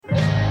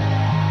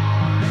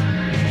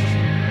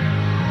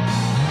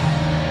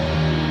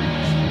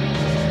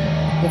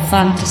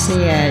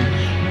Fantasy Edge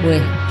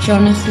with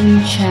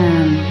Jonathan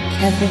Chan,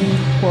 Kevin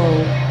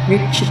Kuo,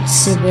 Richard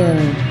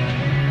Seville.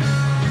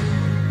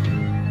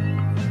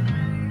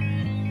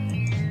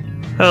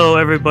 Hello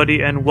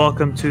everybody and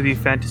welcome to the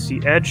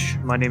Fantasy Edge.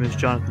 My name is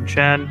Jonathan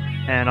Chan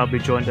and I'll be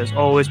joined as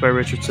always by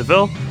Richard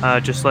Seville.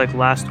 Just like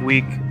last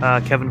week,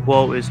 Kevin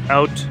Kuo is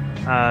out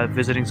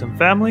visiting some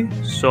family,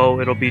 so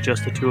it'll be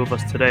just the two of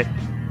us today.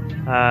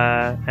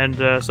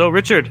 So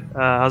Richard,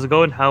 how's it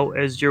going? How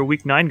has your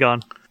week 9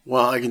 gone?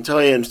 Well, I can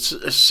tell you in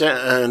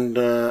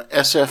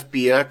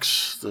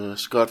SFBX, the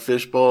Scott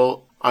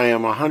Fishbowl, I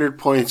am 100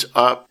 points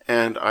up,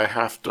 and I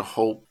have to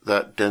hope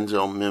that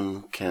Denzel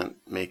Mim can't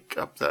make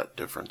up that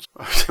difference.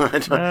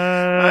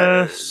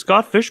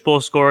 Scott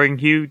Fishbowl scoring,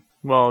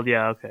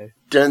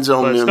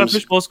 Denzel Mims. Scott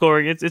Fishbowl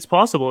scoring, it's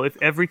possible. If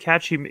every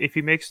catch, if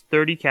he makes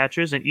 30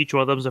 catches and each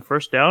one of them is a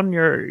first down,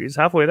 he's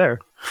halfway there.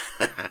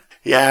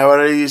 Yeah,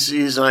 well,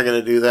 he's not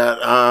going to do that.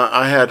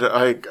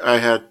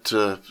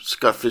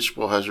 Scott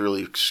Fishbowl has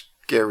really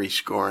scary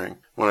scoring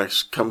when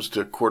it comes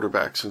to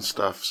quarterbacks and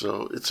stuff.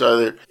 So I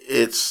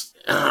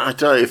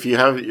tell you, if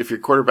your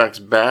quarterback's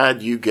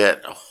bad, you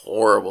get a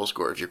horrible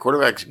score. If your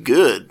quarterback's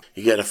good,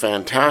 you get a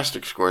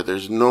fantastic score.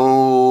 There's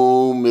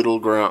no middle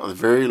ground,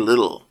 very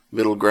little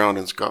middle ground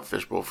in Scott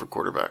Fishbowl for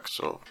quarterbacks.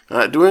 So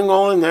doing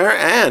well in there,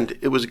 and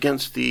it was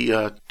against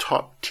the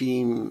top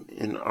team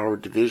in our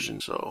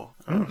division. So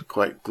I was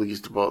quite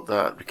pleased about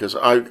that because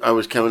I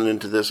was coming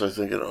into this, I was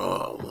thinking,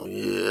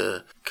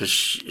 because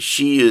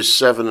she is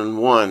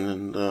 7-1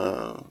 and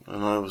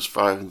I was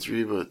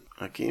 5-3, but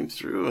I came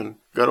through and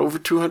got over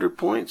 200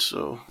 points.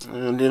 So,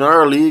 and in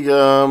our league,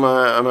 I'm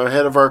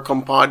ahead of our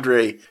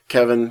compadre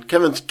Kevin.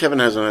 Kevin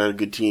hasn't had a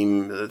good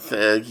team.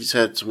 He's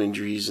had some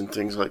injuries and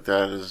things like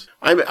that.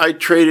 I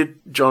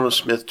traded Jono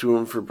Smith to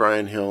him for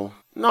Brian Hill,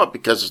 not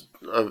because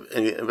of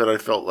any, but I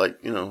felt like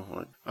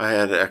I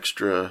had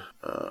extra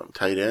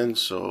tight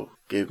ends, so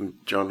gave him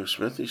Jono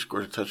Smith. He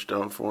scored a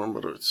touchdown for him,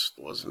 but it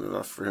wasn't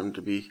enough for him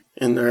to be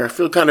in there. I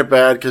feel kind of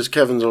bad because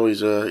Kevin's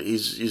always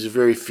he's a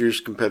very fierce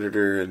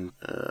competitor, and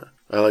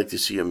I like to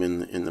see him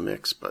in the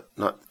mix, but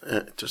not.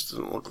 It just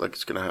doesn't look like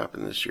it's going to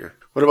happen this year.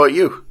 What about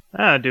you?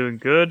 Doing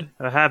good.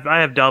 I have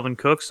Dalvin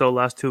Cook, so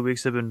last 2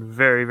 weeks have been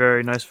very,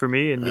 very nice for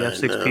me in the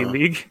F6P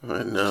league.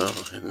 I know.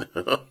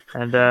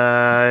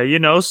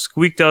 And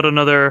squeaked out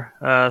another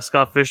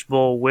Scott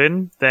Fishbowl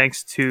win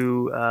thanks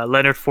to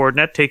Leonard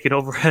Fournette taking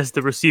over as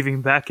the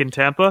receiving back in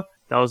Tampa.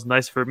 That was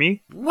nice for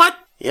me. What?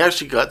 He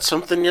actually got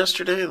something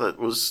yesterday that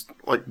was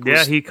like...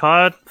 Yeah, he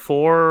caught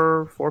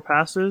four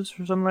passes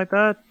or something like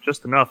that.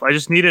 Just enough. I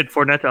just needed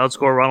Fournette to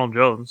outscore Ronald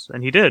Jones,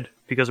 and he did,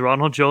 because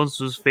Ronald Jones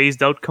was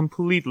phased out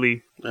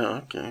completely.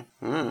 Oh, okay.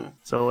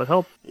 So it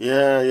helped.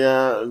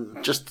 Yeah.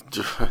 Just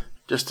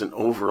an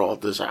overall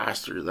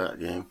disaster, that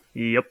game.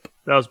 Yep.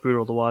 That was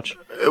brutal to watch.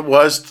 It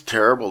was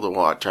terrible to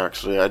watch,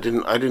 actually. I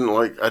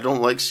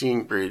don't like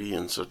seeing Brady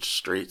in such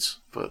straits,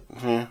 but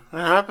it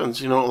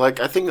happens,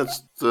 I think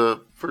it's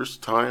the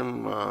first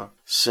time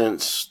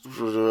since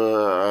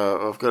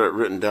I've got it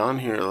written down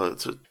here.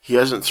 He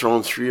hasn't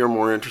thrown 3 or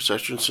more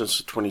interceptions since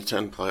the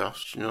 2010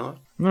 playoffs. Do you know that?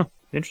 No.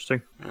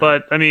 Interesting. Yeah.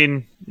 But,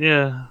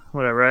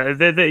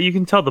 whatever. You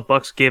can tell the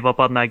Bucs gave up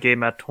on that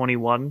game at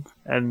 21,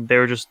 and they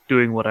were just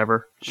doing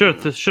whatever.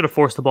 Should have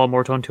forced the ball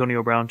more to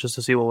Antonio Brown just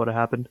to see what would have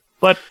happened.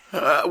 But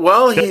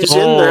he's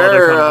in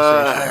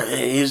there.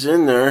 He's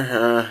in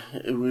there.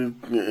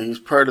 He's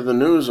part of the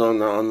news on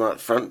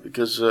that front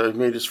because he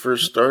made his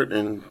first start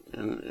in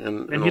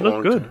and he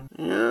looked good.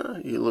 Yeah,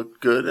 he looked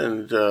good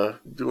and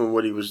doing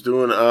what he was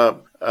doing.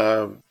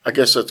 I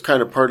guess that's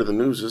kind of part of the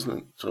news, isn't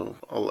it? So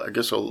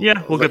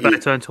we'll get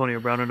back to Antonio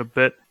Brown in a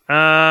bit.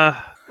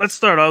 Let's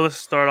start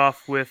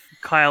off with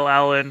Kyle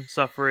Allen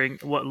suffering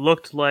what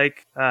looked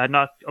like,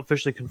 not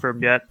officially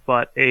confirmed yet,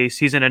 but a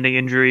season-ending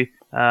injury,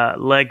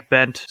 leg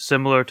bent,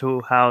 similar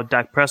to how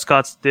Dak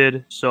Prescott's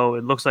did. So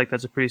it looks like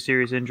that's a pretty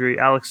serious injury.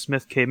 Alex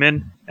Smith came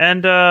in,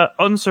 and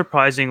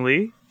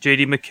unsurprisingly,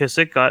 J.D.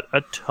 McKissic got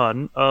a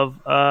ton of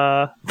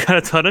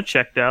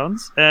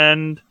checkdowns,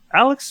 and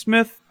Alex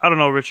Smith, I don't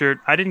know, Richard,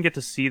 I didn't get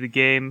to see the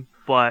game,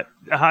 but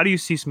how do you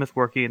see Smith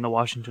working in the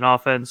Washington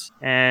offense?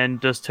 And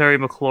does Terry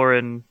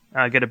McLaurin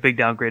get a big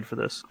downgrade for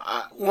this?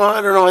 I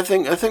don't know. I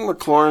think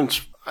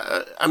McLaurin's...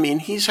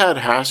 he's had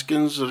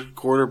Haskins as a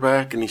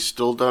quarterback, and he's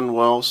still done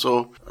well.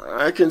 So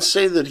I can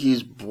say that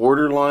he's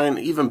borderline,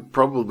 even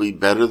probably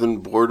better than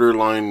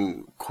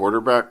borderline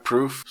quarterback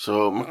proof.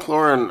 So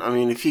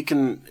McLaurin, if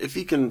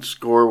he can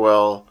score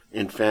well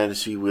in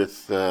fantasy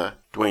with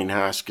Dwayne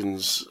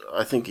Haskins,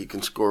 I think he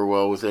can score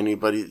well with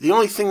anybody. The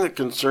only thing that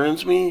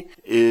concerns me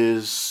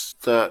is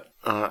that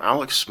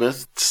Alex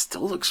Smith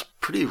still looks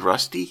pretty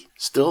rusty.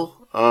 Still.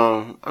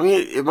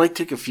 It might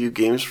take a few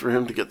games for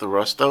him to get the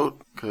rust out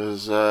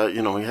because,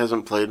 he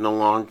hasn't played in a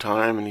long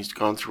time and he's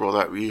gone through all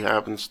that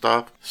rehab and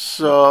stuff.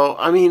 So,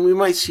 we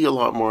might see a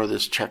lot more of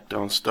this check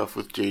down stuff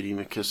with J.D.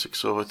 McKissic.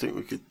 So I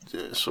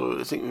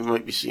think we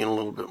might be seeing a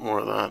little bit more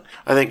of that.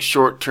 I think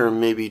short term,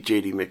 maybe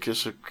J.D.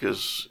 McKissic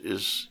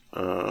is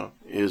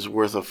is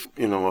worth a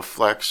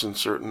flex in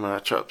certain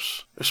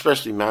matchups,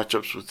 especially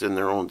matchups within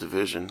their own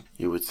division.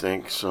 You would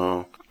think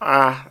so.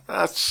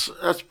 That's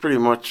pretty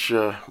much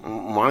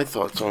my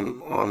thoughts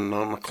on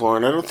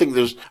McLaurin.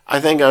 I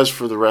think as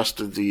for the rest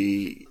of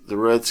the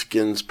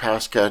Redskins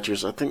pass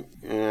catchers, I think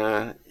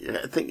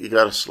you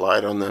got to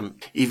slide on them.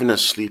 Even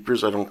as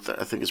sleepers, I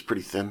think it's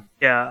pretty thin.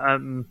 Yeah,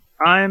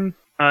 I'm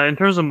in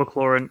terms of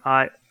McLaurin,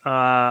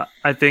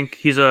 I think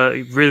he's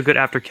a really good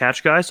after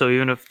catch guy. So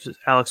even if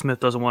Alex Smith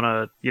doesn't want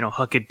to,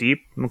 huck it deep,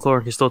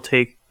 McLaurin can still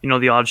take,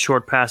 the odd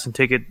short pass and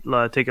take it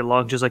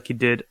long, just like he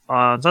did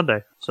on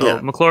Sunday. So yeah.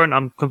 McLaurin,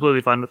 I'm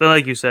completely fine with. And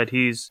like you said,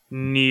 he's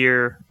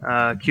near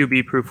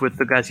QB proof with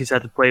the guys he's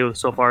had to play with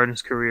so far in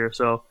his career.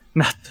 So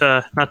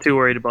not too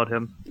worried about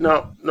him.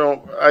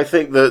 No. I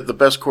think the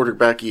best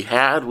quarterback he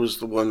had was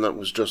the one that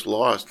was just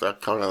lost. That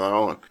Kyle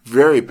Allen,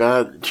 very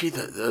bad. Gee,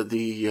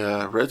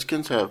 the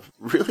Redskins have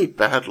really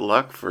bad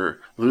luck for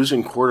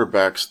losing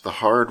quarterbacks the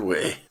hard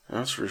way.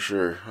 That's for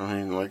sure. I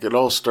mean, it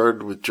all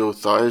started with Joe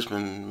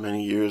Theismann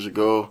many years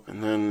ago,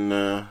 and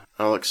then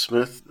Alex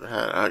Smith.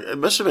 It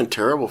must have been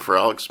terrible for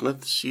Alex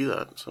Smith to see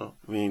that. So,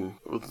 I mean,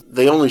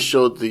 they only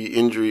showed the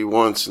injury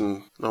once,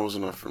 and that was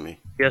enough for me.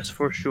 Yes,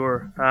 for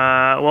sure.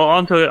 Well,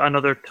 on to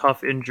another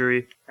tough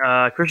injury.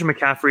 Christian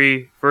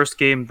McCaffrey, first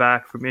game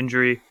back from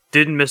injury,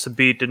 didn't miss a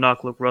beat, did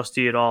not look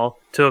rusty at all.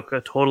 Took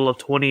a total of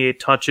 28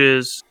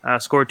 touches,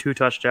 scored 2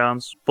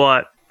 touchdowns,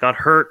 but got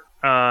hurt.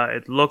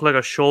 It looked like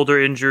a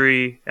shoulder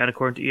injury, and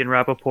according to Ian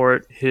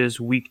Rappaport, his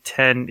Week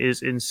 10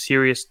 is in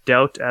serious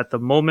doubt at the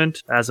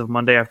moment, as of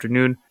Monday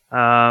afternoon.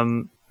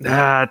 Tough.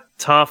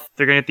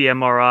 They're going to get the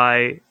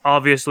MRI.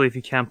 Obviously, if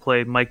you can't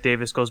play, Mike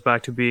Davis goes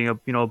back to being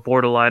a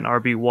borderline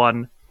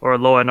RB1 or a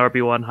low-end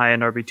RB1,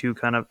 high-end RB2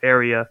 kind of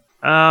area.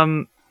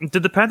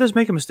 Did the Panthers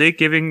make a mistake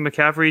giving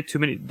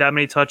McCaffrey that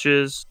many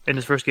touches in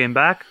his first game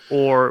back,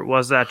 or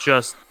was that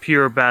just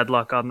pure bad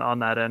luck on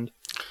that end?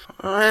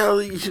 Well,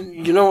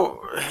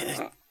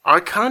 I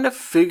kind of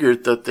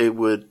figured that they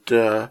would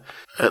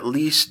at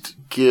least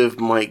give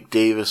Mike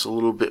Davis a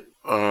little bit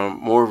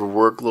more of a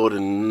workload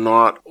and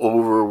not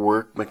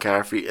overwork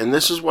McCaffrey. And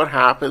this is what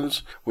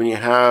happens when you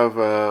have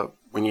a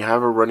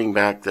running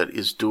back that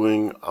is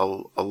doing a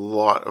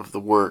lot of the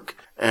work.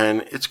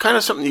 And it's kind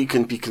of something you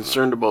can be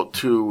concerned about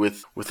too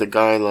with a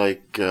guy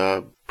like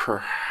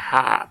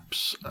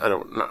perhaps I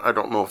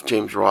don't know if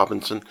James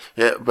Robinson,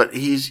 but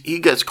he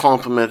gets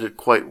complimented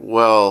quite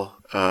well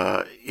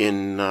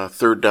in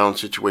third down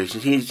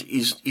situations.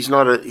 He's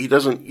not you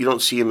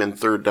don't see him in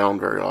third down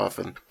very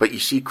often, but you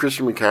see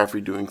Christian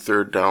McCaffrey doing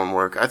third down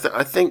work.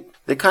 I think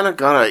they kind of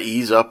gotta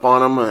ease up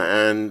on him,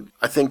 and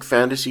I think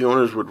fantasy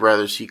owners would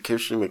rather see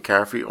Christian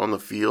McCaffrey on the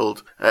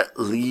field at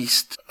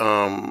least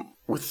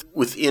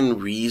within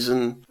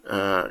reason,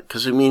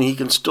 because he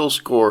can still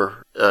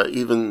score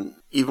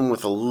even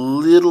with a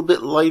little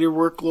bit lighter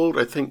workload.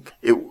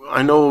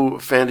 I know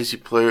fantasy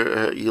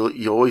player,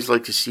 you always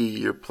like to see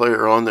your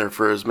player on there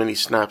for as many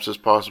snaps as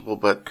possible,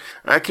 but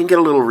that can get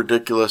a little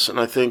ridiculous, and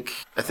I think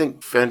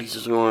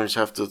fantasy owners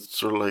have to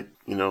sort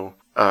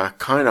of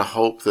kind of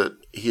hope that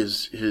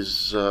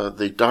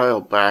they dial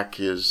back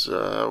his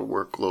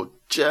workload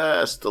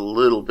just a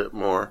little bit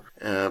more,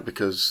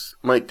 because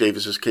Mike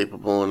Davis is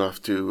capable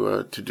enough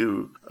to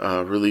do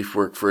relief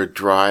work for a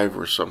drive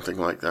or something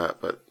like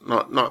that, but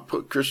not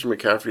put Christian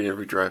McCaffrey in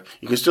every drive.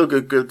 You can still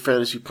get good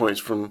fantasy points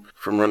from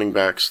running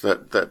backs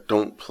that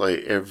don't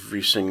play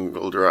every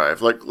single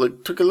drive. Like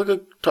took a look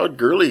at Todd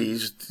Gurley.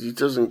 He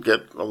doesn't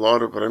get a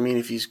lot of, but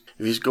if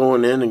he's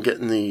going in and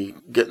getting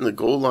the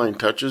goal line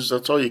touches,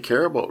 that's all you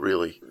care about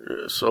really.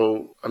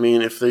 So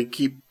if they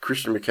keep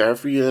Christian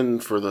McCaffrey in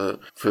for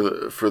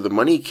the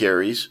money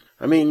carries,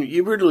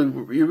 you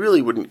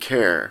really wouldn't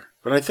care.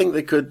 But I think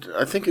it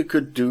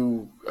could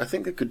do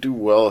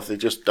well if they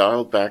just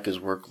dialed back his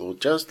workload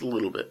just a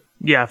little bit.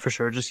 Yeah, for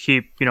sure. Just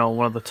keep,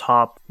 one of the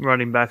top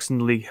running backs in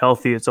the league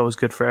healthy. It's always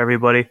good for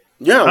everybody.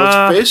 Yeah,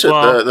 let's face it.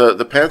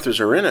 The Panthers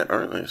are in it,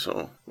 aren't they?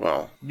 So,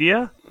 well.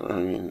 Yeah.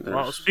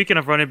 Well, speaking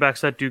of running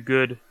backs that do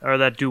good or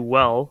that do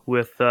well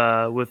with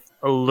a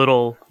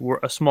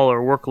smaller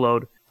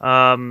workload,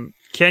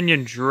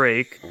 Kenyon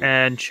Drake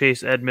and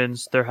Chase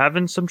Edmonds, they're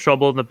having some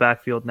trouble in the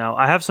backfield now.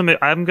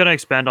 I'm going to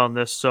expand on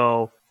this,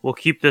 so we'll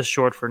keep this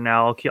short for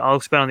now. I'll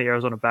expand on the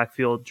Arizona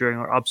backfield during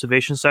our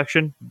observation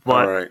section.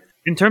 But all right.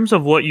 In terms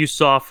of what you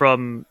saw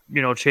from,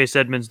 Chase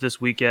Edmonds this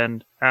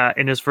weekend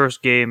in his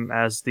first game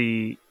as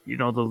the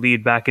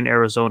lead back in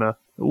Arizona,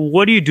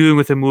 what are you doing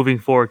with him moving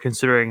forward,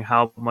 considering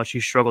how much he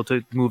struggled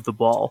to move the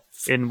ball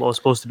in what was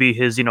supposed to be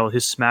his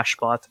smash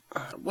spot?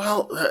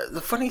 Well,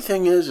 the funny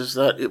thing is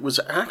that it was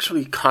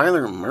actually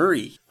Kyler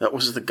Murray that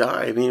was the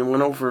guy. He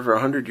went over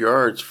 100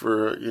 yards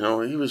for,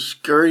 he was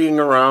scurrying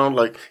around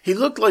he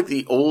looked like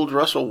the old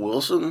Russell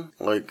Wilson,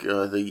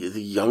 the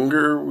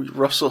younger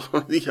Russell,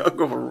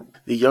 the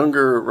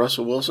younger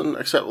Russell Wilson,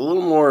 except a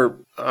little more.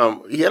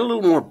 He had a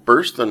little more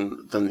burst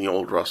than the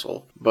old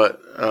Russell, but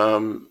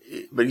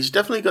he's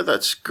definitely got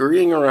that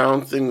scurrying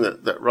around thing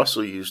that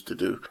Russell used to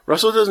do.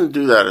 Russell doesn't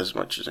do that as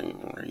much as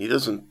anymore. He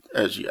doesn't,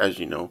 as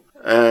you know.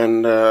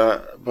 And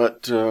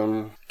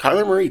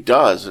Kyler Murray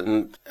does,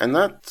 and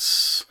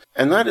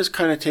that is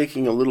kind of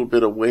taking a little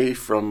bit away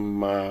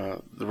from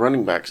the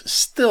running backs.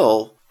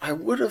 Still, I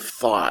would have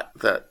thought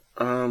that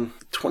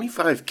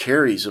 25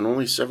 carries and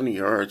only 70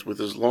 yards with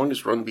his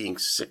longest run being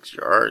 6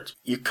 yards.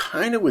 You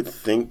kind of would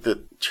think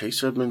that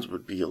Chase Edmonds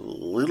would be a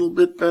little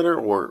bit better,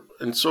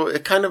 and so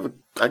it kind of,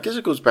 I guess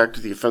it goes back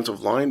to the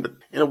offensive line, but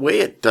in a way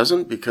it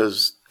doesn't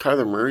because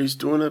Kyler Murray's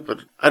doing it. But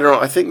I don't know.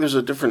 I think there's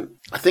a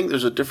different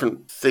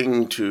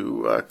thing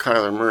to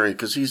Kyler Murray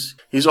because he's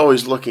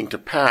always looking to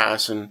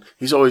pass and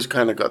he's always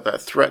kind of got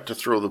that threat to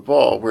throw the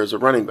ball, whereas a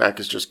running back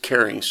is just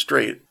carrying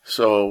straight.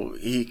 So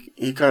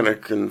he kind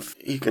of can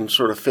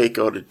sort of fake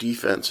out a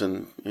defense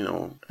and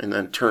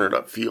then turn it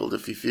upfield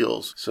if he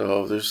feels.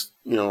 So there's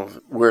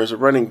whereas a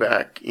running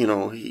back,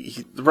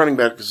 the running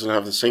back doesn't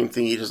have the same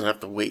thing. He doesn't have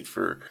to wait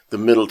for the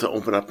middle to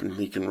open up and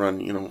he can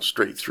run,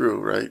 straight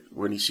through, right,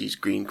 when he sees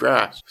green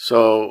grass.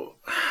 So,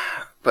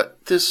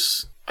 but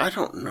this, I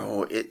don't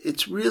know.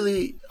 It's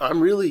really,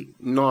 I'm really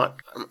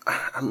not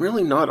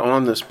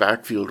on this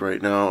backfield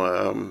right now,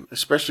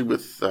 especially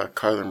with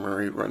Kyler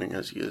Murray running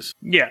as he is.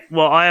 Yeah,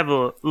 well, I have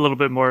a little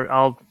bit more.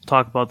 I'll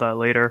talk about that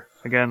later.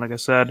 Again, like I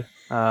said,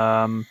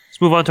 let's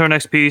move on to our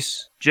next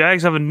piece.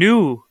 Jags have a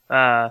new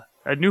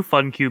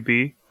fun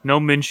QB. No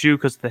Minshew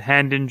because of the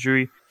hand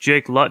injury.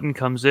 Jake Luton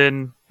comes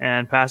in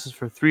and passes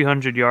for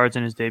 300 yards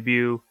in his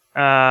debut. You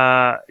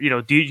got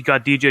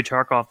DJ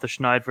Chark off the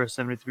schneid for a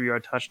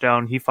 73-yard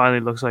touchdown. He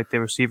finally looks like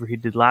the receiver he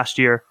did last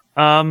year.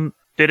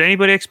 Did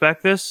anybody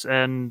expect this?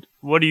 And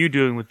what are you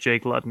doing with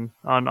Jake Luton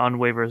on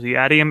waivers? Are you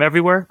adding him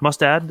everywhere?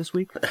 Must add this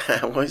week?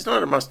 Well, he's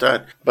not a must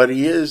add, but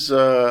he is.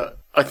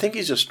 I think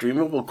he's a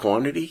streamable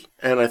quantity,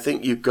 and I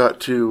think you've got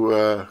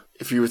to.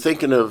 If you were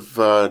thinking of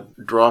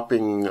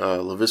dropping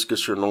Laviska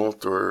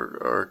Shenault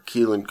or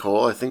Keelan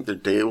Cole, I think the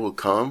day will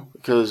come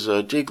because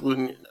Jake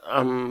Luton.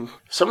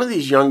 Some of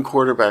these young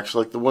quarterbacks,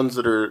 like the ones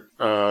that are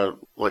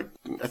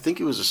I think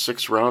he was a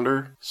 6th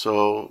rounder.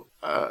 So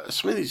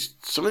some of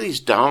these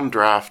down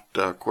draft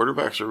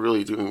quarterbacks are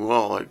really doing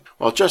well.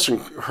 Justin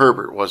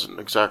Herbert wasn't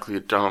exactly a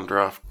down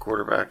draft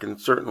quarterback, and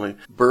certainly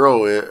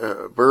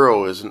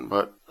Burrow isn't,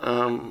 but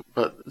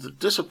the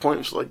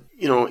disappointments,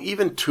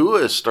 even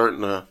Tua is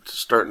starting to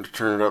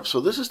turn it up. So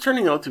this is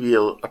turning out to be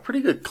a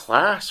pretty good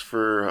class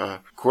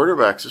for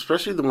quarterbacks,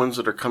 especially the ones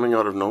that are coming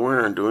out of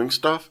nowhere and doing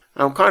stuff.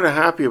 And I'm kind of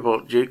happy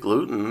about Jake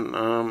Luton.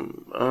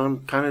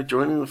 I'm kind of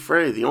joining the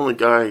fray. The only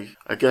guy,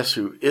 I guess,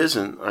 who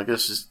isn't,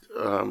 is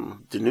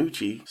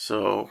DiNucci.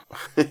 So,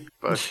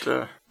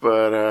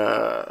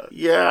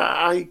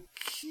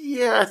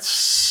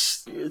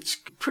 it's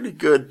pretty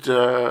good.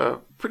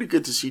 Pretty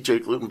good to see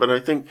Jake Luton, but I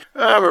think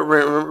it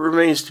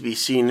remains to be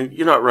seen.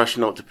 You're not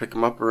rushing out to pick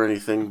him up or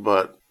anything,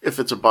 but if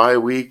it's a bye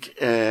week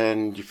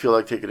and you feel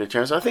like taking a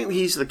chance, I think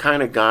he's the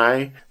kind of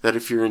guy that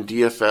if you're in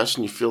DFS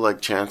and you feel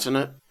like chancing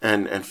it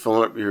and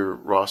filling up your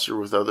roster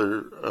with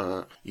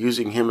other,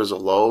 using him as a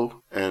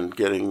low and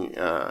getting,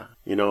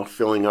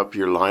 filling up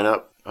your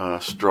lineup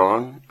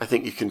strong, I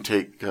think you can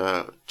take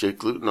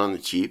Jake Luton on the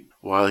cheap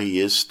while he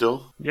is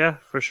still. Yeah,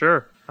 for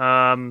sure.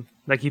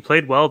 He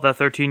played well. That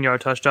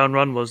 13-yard touchdown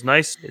run was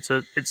nice. It's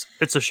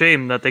a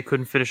shame that they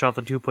couldn't finish off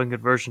the 2-point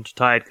conversion to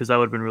tie it because that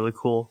would have been really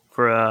cool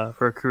for a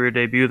career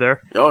debut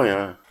there. Oh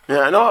yeah.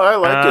 Yeah, no, I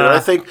like it. I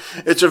think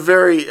it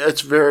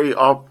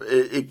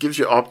gives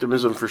you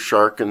optimism for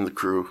Shark and the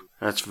crew.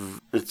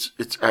 It's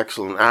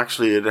excellent.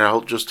 Actually, it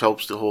just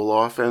helps the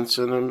whole offense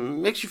and it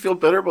makes you feel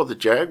better about the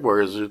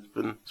Jaguars.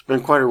 It's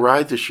been quite a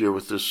ride this year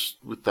with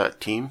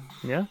that team.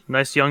 Yeah,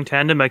 nice young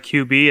tandem at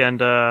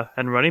QB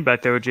and running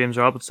back there with James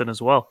Robinson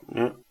as well.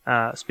 Yeah.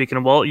 Speaking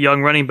of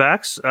young running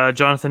backs,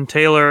 Jonathan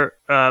Taylor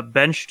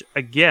benched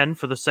again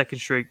for the second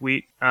straight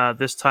week.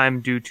 This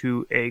time due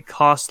to a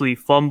costly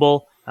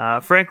fumble.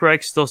 Frank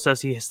Reich still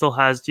says he still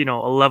has, a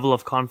level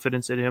of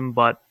confidence in him,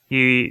 but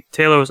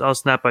Taylor was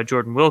outsnapped by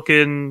Jordan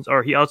Wilkins,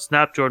 or he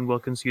outsnapped Jordan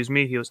Wilkins, He was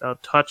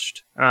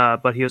outtouched,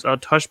 but he was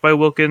outtouched by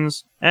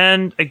Wilkins.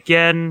 And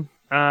again,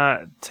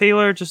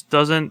 Taylor just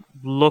doesn't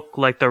look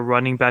like the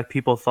running back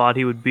people thought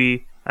he would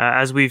be.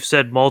 As we've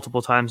said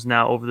multiple times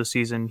now over the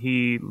season,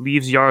 he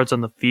leaves yards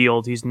on the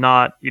field. He's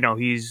not,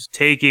 he's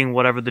taking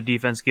whatever the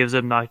defense gives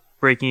him, not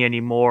breaking any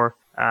more.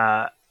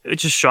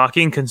 It's just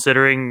shocking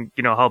considering,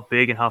 how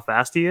big and how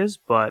fast he is,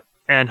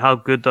 and how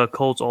good the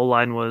Colts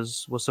O-line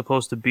was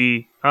supposed to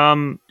be.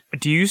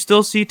 Do you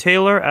still see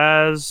Taylor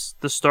as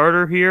the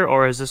starter here,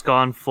 or has this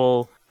gone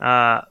full,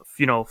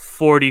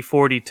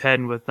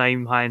 40-40-10 with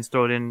Nyheim Hines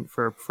thrown in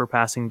for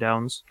passing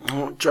downs?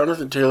 Well,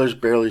 Jonathan Taylor's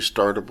barely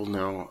startable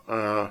now.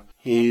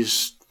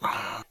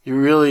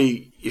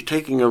 You're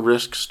taking a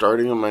risk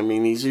starting him. I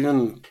mean,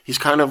 he's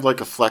kind of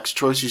like a flex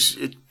choice.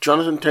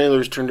 Jonathan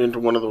Taylor's turned into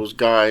one of those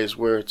guys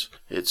where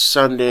it's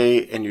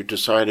Sunday and you're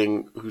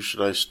deciding who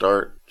should I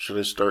start. Should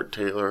I start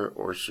Taylor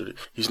or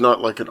he's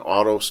not like an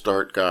auto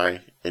start guy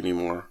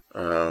anymore.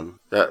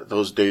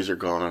 Those days are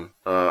gone.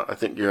 I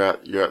think you're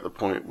at the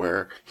point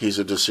where he's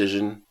a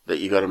decision that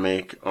you got to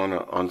make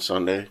on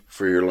Sunday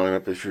for your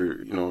lineup if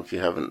you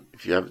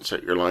haven't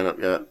set your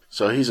lineup yet.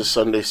 So he's a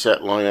Sunday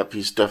set lineup.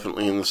 He's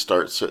definitely in the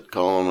start sit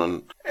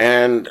column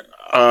and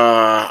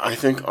I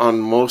think on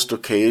most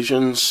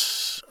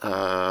occasions,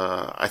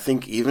 I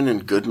think even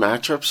in good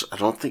matchups, I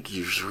don't think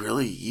he's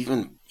really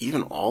even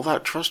all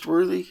that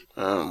trustworthy.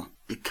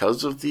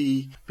 Because of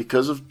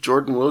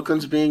Jordan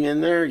Wilkins being in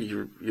there,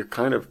 you're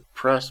kind of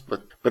pressed.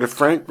 But if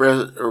Frank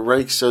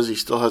Reich says he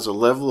still has a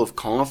level of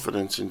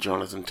confidence in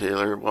Jonathan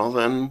Taylor, well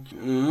then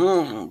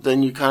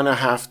you kind of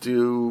have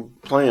to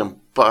play him.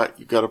 But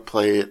you got to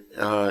play it.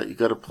 You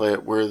got to play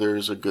it where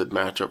there's a good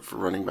matchup for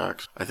running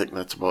backs. I think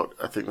that's about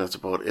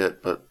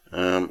it. But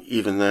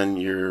even then,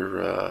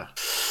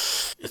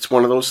 it's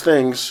one of those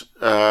things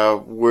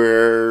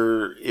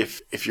where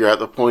if you're at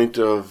the point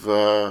of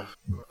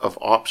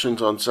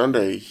options on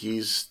Sunday,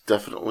 he's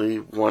definitely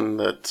one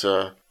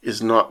that is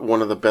not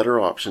one of the better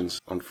options,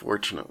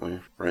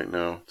 unfortunately, right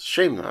now. It's a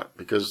shame that,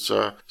 because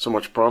so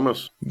much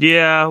promise.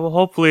 Yeah, well,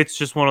 hopefully it's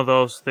just one of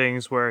those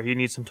things where he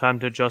needs some time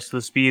to adjust to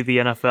the speed of the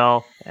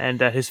NFL, and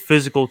that his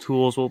physical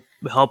tools will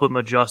help him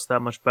adjust that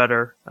much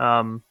better.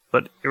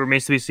 But it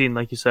remains to be seen,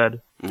 like you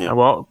said. Yeah.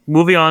 Well,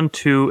 moving on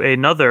to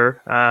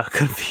another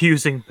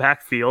confusing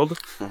backfield.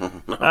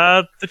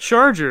 The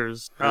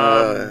Chargers.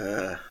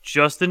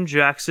 Justin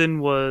Jackson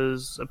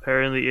was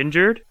apparently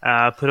injured.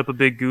 Put up a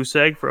big goose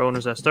egg for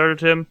owners that started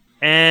him.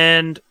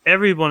 And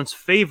everyone's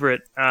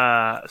favorite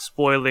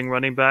spoiling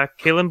running back,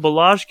 Kalen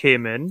Ballage,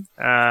 came in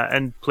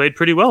and played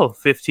pretty well.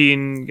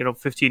 15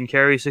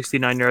 carries,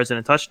 69 yards, and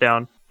a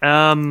touchdown.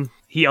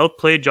 He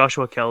outplayed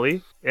Joshua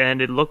Kelly,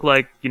 and it looked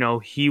like,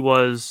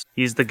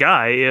 he's the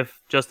guy if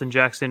Justin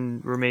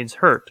Jackson remains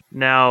hurt.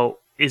 Now,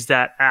 is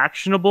that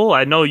actionable?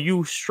 I know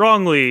you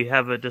strongly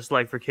have a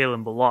dislike for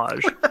Kalen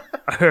Ballage.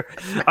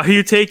 Are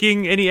you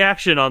taking any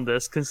action on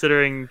this,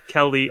 considering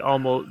Kelly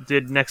almost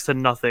did next to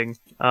nothing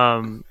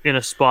in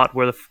a spot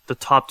where the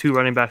top two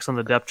running backs on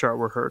the depth chart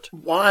were hurt?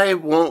 Why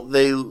won't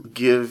they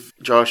give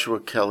Joshua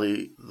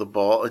Kelly the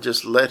ball and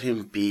just let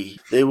him be?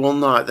 They will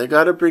not. They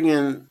got to bring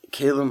in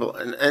Kalen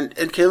Ballage,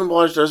 and Kalen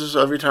Ballage does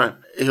this every time.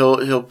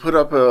 He'll put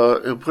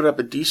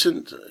up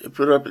decent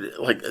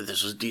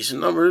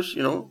numbers,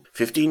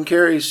 15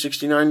 carries,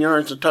 69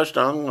 yards, a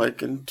touchdown,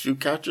 and 2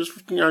 catches,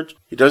 15 yards.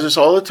 He does this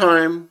all the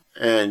time,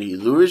 and he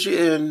lures you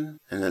in,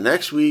 and the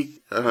next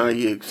week,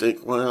 you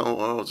think,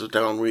 well, it's a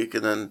down week,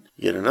 and then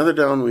you get another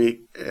down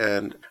week,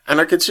 and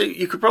I could say,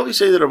 you could probably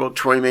say that about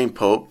Troymaine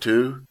Pope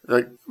too.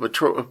 But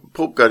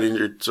Pope got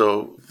injured,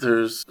 so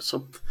there's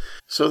some,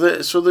 so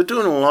they're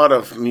doing a lot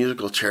of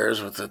musical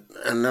chairs with it,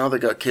 and now they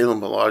got Kalen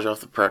Ballage off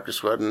the practice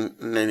squad,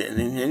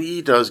 and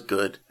he does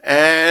good.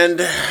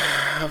 And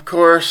of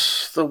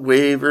course, the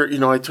waiver.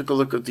 I took a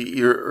look at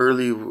the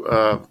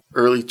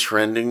early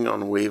trending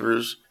on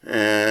waivers,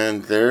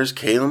 and there's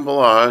Kalen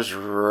Ballage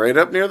right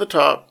up near the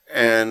top,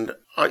 and.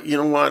 You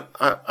know what?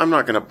 I'm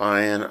not going to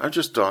buy in. I'm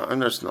just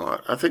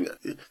not. I think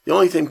the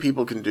only thing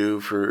people can do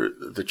for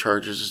the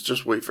Chargers is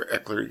just wait for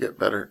Eckler to get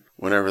better,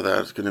 whenever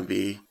that's going to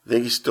be. I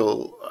think he's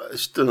still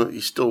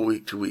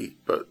week to week,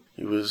 but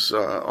he was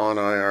on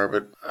IR.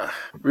 But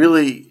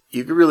really,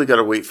 you really got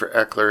to wait for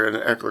Eckler, and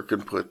Eckler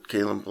can put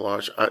Kalen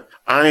Ballage.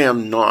 I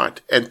am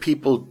not, and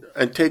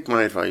take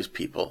my advice,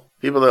 people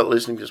that are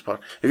listening to this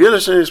podcast. If you're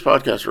listening to this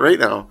podcast right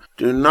now,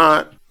 do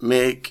not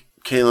make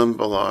Kalen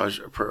Ballage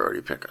a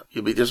priority pickup.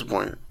 You'll be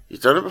disappointed.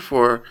 He's done it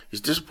before.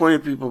 He's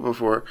disappointed people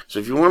before. So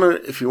if you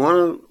want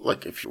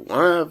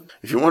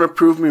to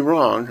prove me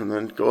wrong, and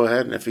then go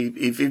ahead. And if he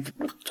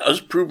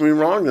does prove me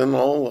wrong, then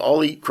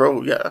I'll eat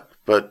crow. Yeah,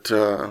 but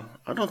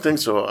I don't think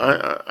so.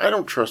 I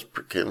don't trust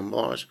Kalen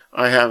Ballage.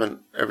 I haven't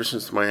ever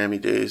since the Miami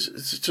days.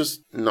 It's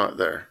just not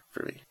there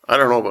for me. I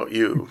don't know about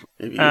you.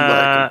 Maybe you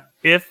like him.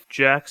 If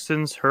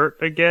Jackson's hurt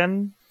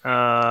again,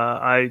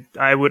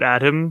 I would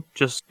add him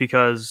just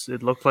because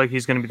it looked like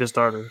he's going to be the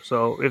starter.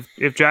 So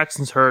if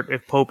Jackson's hurt,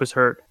 if Pope is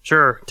hurt,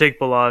 sure, take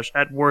Ballage.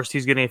 At worst,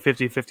 he's getting a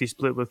 50-50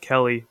 split with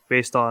Kelly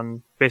based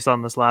on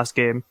this last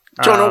game.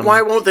 Jonah,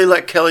 why won't they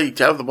let Kelly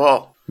have the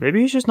ball?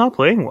 Maybe he's just not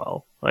playing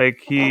well.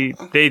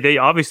 They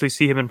obviously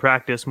see him in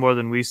practice more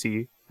than we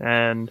see,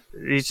 and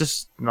he's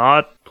just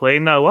not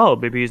playing that well.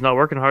 Maybe he's not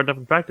working hard enough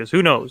in practice.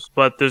 Who knows?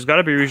 But there's got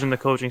to be a reason the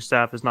coaching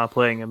staff is not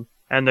playing him.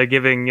 And they're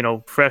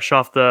giving, fresh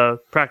off the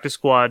practice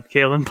squad,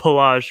 Kalen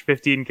Ballage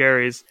 15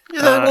 carries in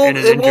an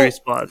injury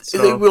spot. So,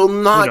 they will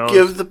not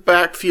give the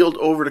backfield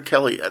over to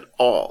Kelly at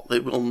all.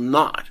 They will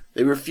not.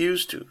 They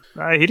refuse to.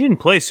 He didn't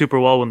play super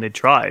well when they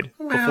tried.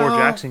 Before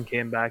Jackson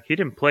came back, he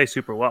didn't play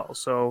super well.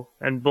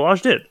 And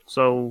Ballage did.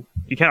 So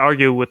you can't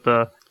argue with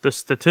the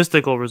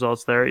statistical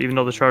results there, even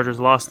though the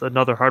Chargers lost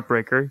another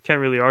heartbreaker. You can't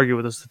really argue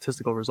with the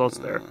statistical results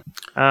there.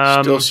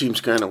 Still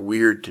seems kind of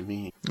weird to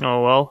me.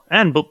 Oh, well.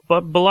 And but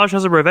Ballage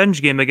has a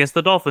revenge game against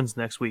the Dolphins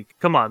next week.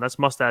 Come on, that's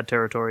must-add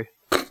territory.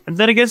 And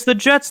then against the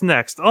Jets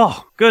next.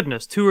 Oh,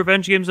 goodness. 2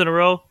 revenge games in a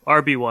row.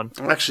 RB1.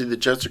 Actually, the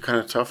Jets are kind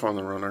of tough on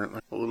the run, aren't they?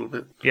 A little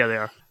bit. Yeah, they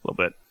are. A little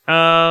bit.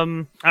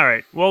 All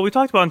right. Well, we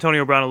talked about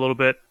Antonio Brown a little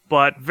bit,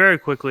 but very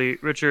quickly,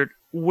 Richard,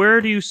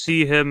 where do you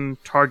see him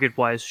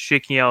target-wise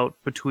shaking out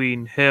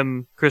between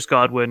him, Chris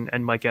Godwin,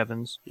 and Mike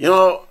Evans? You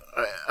know,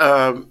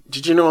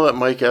 did you know that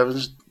Mike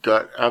Evans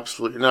got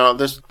absolutely... Now,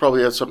 this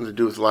probably had something to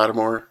do with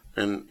Lattimore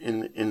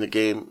in the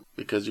game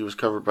because he was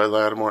covered by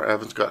Lattimore.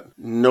 Evans got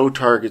no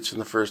targets in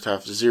the first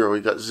half, 0.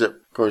 He got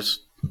zipped. Of course,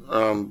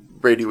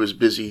 Brady was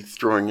busy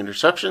throwing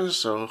interceptions,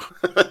 so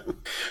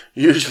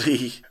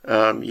usually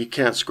you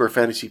can't score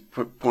fantasy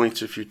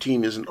points if your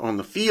team isn't on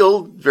the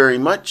field very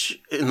much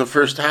in the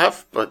first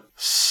half. But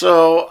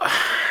so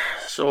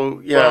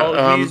yeah.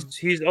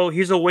 Well,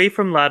 he's away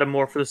from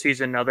Lattimore for the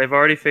season now. They've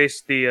already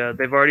faced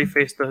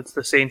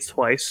the Saints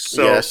twice.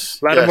 So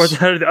yes, Lattimore's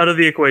yes. out of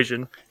the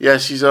equation.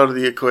 Yes, he's out of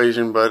the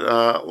equation.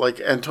 But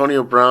like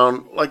Antonio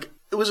Brown, like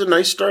it was a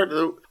nice start.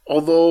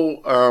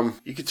 Although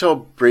you could tell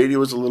Brady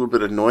was a little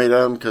bit annoyed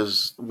at him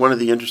because one of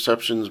the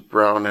interceptions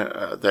Brown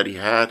that he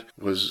had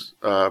was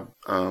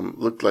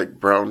looked like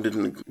Brown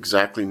didn't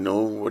exactly know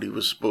what he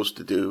was supposed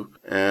to do,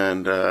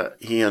 and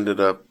he ended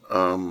up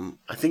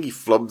I think he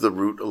flubbed the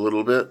route a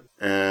little bit,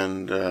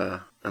 and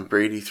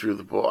Brady threw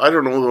the ball. I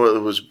don't know whether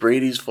it was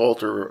Brady's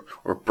fault or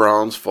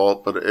Brown's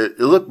fault, but it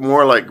looked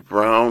more like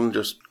Brown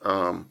just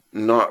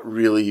not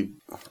really.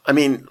 I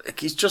mean,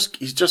 he's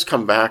just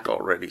come back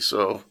already,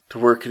 so to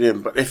work it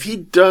in. But if he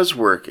does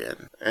work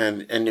in,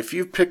 and if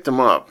you picked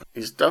him up,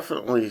 he's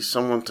definitely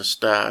someone to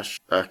stash.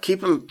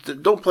 Keep him.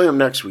 Don't play him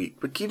next week,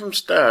 but keep him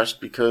stashed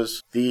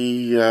because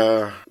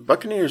the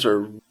Buccaneers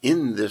are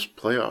in this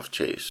playoff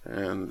chase,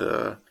 and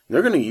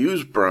they're going to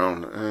use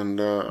Brown, and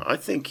I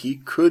think he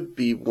could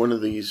be one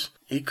of these.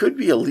 He could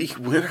be a league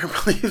winner,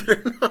 believe it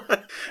or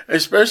not.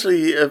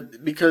 Especially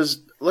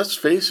because, let's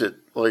face it,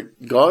 like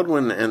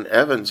Godwin and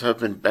Evans have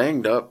been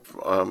banged up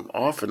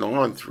off and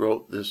on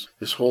throughout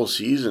this whole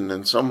season,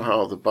 and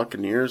somehow the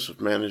Buccaneers have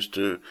managed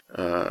to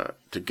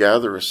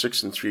gather a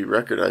 6-3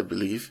 record, I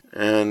believe.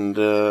 And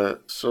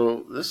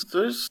so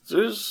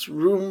there's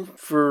room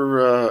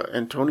for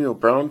Antonio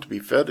Brown to be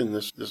fed in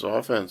this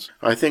offense.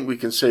 I think we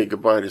can say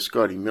goodbye to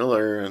Scotty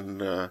Miller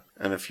and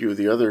a few of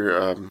the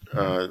other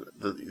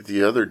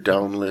the other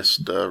down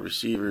list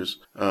receivers.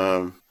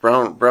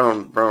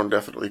 Brown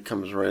definitely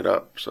comes right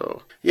up.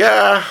 So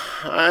yeah,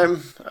 I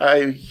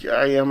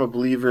am a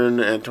believer in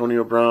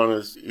Antonio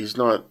Brown. He's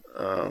not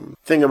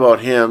thing about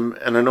him,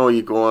 and I know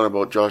you go on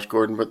about Josh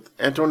Gordon, but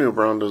Antonio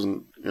Brown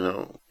doesn't,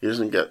 he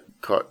doesn't get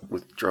caught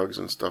with drugs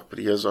and stuff, but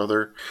he has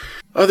other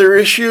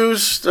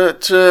issues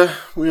that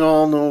we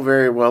all know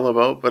very well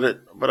about.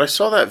 But I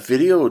saw that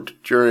video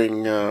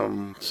during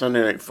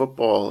Sunday Night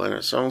Football, and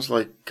it sounds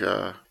like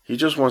he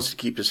just wants to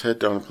keep his head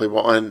down and play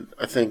ball. And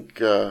I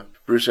think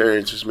Bruce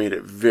Arians has made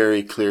it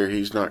very clear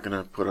he's not going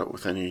to put up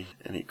with any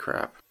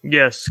crap.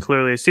 Yes,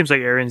 clearly. It seems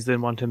like Arians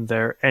didn't want him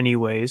there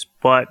anyways,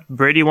 but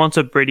Brady wants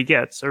what Brady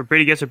gets, or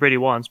Brady gets what Brady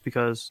wants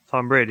because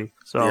Tom Brady.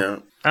 So, yeah.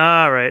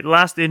 All right,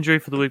 last injury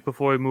for the week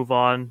before we move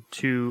on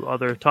to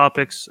other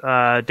topics.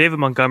 David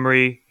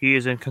Montgomery, he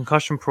is in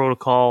concussion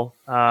protocol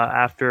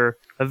after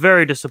a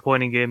very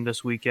disappointing game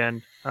this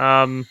weekend.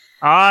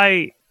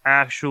 I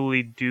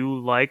actually do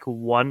like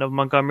one of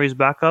Montgomery's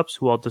backups,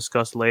 who I'll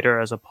discuss later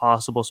as a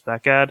possible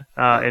spec ad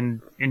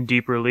in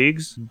deeper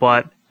leagues,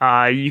 but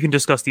you can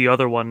discuss the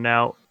other one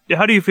now.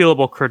 How do you feel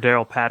about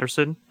Cordero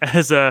Patterson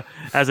as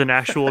an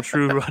actual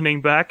true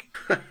running back?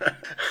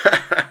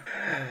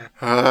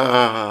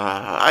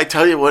 I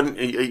tell you what,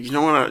 you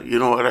know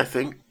what I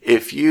think?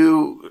 If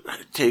you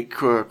take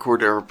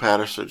Cordero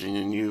Patterson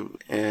and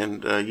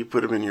you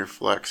put him in your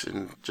flex,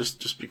 and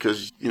just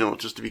because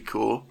just to be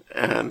cool,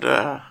 and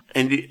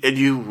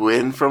you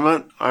win from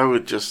it, I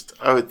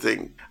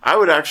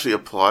would actually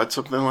applaud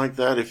something like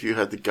that if you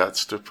had the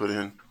guts to put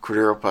in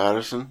Cordero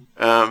Patterson.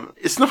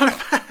 It's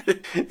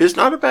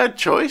not a bad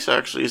choice,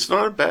 actually. It's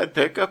not a bad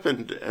pickup,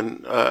 and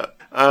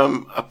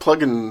a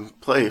plug and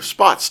play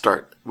spot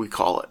start, we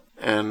call it.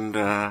 And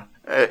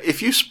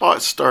if you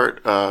spot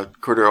start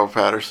Cordero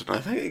Patterson, I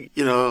think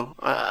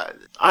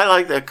I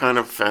like that kind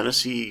of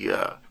fantasy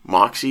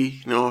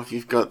moxie. If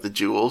you've got the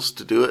jewels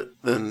to do it,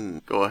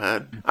 then go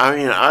ahead. I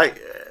mean,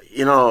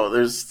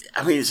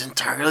 it's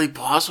entirely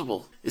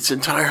possible. It's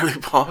entirely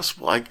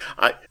possible.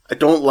 I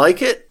don't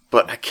like it,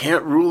 but I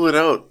can't rule it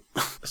out.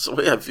 That's the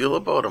way I feel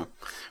about him.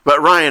 But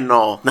Ryan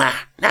Nall, nah,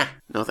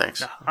 no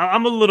thanks.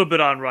 I'm a little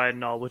bit on Ryan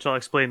Nall, which I'll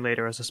explain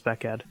later as a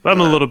spec ad. But I'm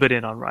a little bit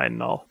in on Ryan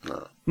Nall.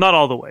 No. Not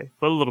all the way,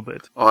 but a little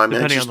bit. Oh, I'm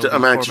anxious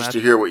to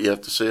hear what you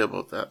have to say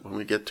about that when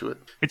we get to it.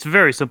 It's a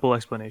very simple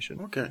explanation.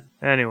 Okay.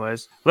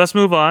 Anyways, let's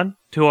move on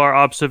to our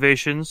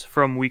observations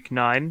from week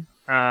 9.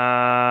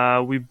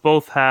 We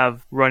both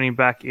have running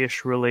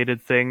back-ish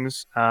related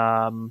things.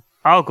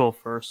 I'll go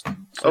first.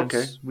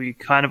 Okay. We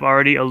kind of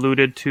already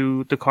alluded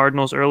to the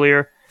Cardinals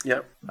earlier.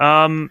 Yep.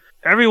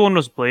 Everyone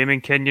was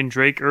blaming Kenyon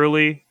Drake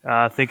early,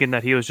 thinking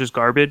that he was just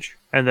garbage.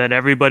 and then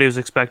everybody was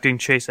expecting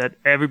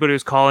everybody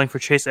was calling for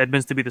Chase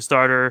Edmonds to be the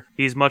starter.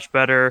 He's much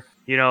better.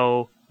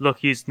 Look,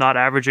 he's not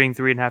averaging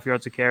 3.5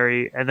 yards a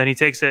carry, and then he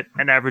takes it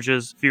and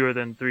averages fewer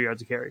than 3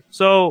 yards a carry.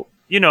 So,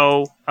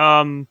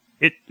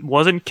 it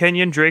wasn't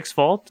Kenyon Drake's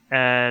fault,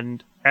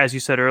 and as you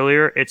said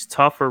earlier, it's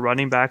tough for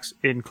running backs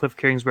in Cliff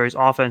Kingsbury's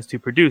offense to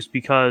produce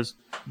because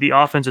the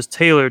offense is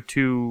tailored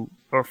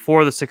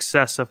for the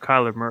success of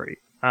Kyler Murray.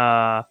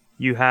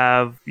 You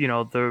have,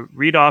 the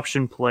read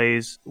option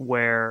plays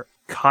where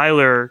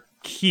Kyler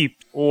keeps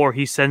or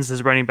he sends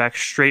his running back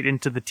straight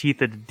into the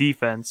teeth of the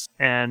defense,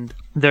 and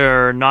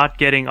they're not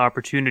getting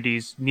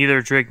opportunities,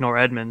 neither Drake nor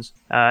Edmonds.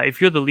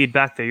 If you're the lead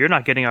back there, you're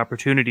not getting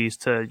opportunities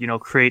to,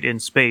 create in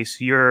space.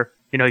 Your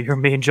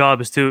main job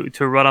is to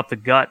run up the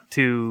gut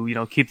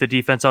to, keep the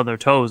defense on their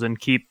toes and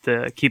keep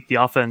the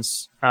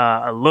offense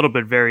a little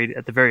bit varied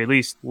at the very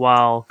least,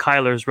 while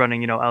Kyler's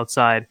running,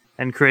 outside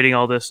and creating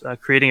all this,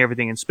 creating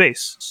everything in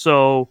space.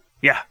 So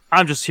yeah,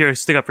 I'm just here to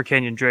stick up for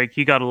Kenyon Drake.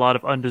 He got a lot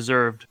of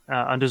undeserved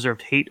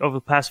hate over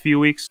the past few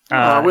weeks.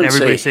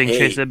 Everybody's saying hate.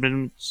 Chase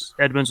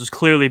Edmonds was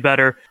clearly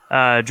better.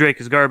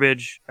 Drake is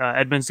garbage.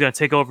 Edmonds is going to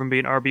take over and be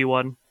an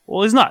RB1.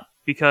 Well, he's not,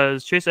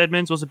 because Chase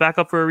Edmonds was a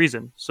backup for a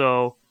reason.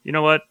 So, you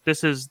know what?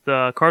 This is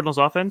the Cardinals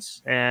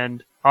offense,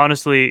 and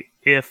honestly,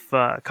 if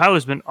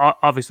Kyler's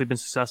obviously been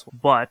successful,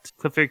 but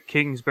Cliff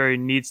Kingsbury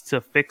needs to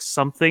fix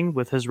something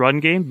with his run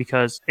game,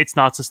 because it's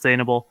not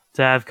sustainable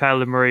to have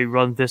Kyler Murray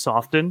run this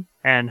often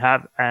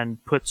and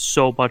put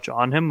so much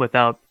on him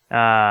without.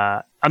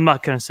 I'm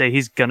not gonna say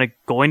he's going to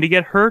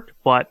get hurt,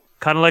 but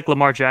kind of like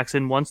Lamar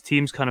Jackson, once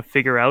teams kind of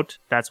figure out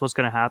that's what's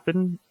going to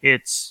happen,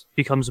 it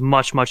becomes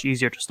much, much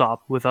easier to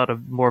stop without a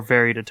more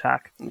varied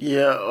attack.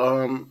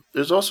 Yeah,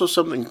 there's also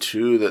something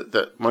too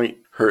that might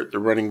hurt the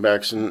running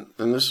backs, and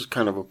this is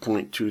kind of a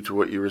point too to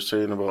what you were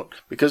saying about,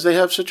 because they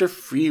have such a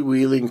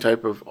freewheeling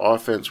type of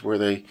offense where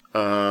they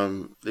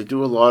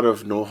do a lot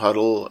of no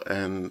huddle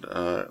and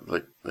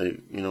they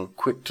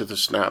quick to the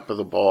snap of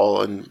the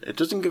ball, and it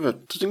doesn't give a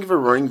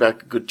running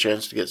back a good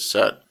chance to get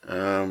set.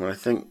 And I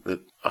think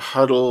that a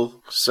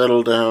huddle,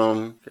 settle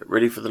down, get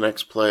ready for the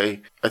next play.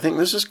 I think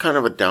this is kind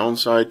of a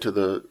downside to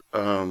the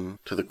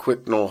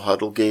quick no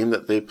huddle game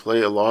that they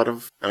play a lot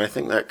of, and I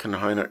think that can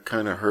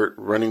kind of hurt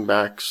running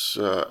backs'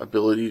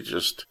 ability to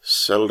just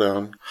settle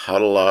down,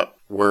 huddle up,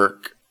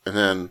 work. And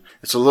then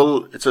it's a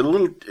little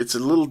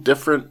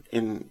different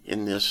in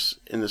this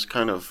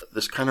kind of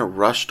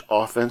rushed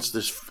offense,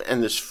 this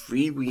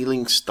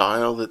freewheeling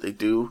style that they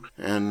do,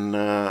 and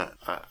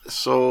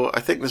so I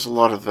think there's a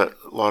lot of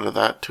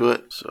that to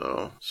it.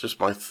 So it's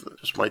just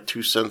my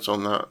 2 cents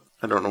on that.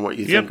 I don't know what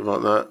you think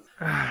about that.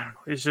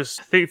 It's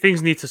just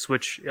things need to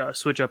switch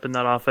up in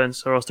that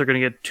offense, or else they're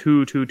going to get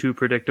too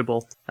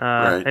predictable.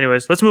 Right.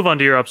 Anyways, let's move on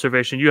to your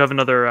observation. You have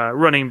another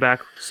running back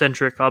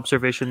centric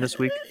observation this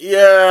week.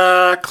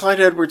 Yeah,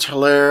 Clyde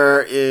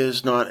Edwards-Helaire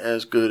is not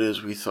as good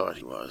as we thought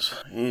he was.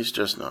 He's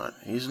just not.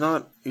 He's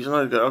not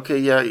good. Okay,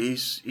 yeah, he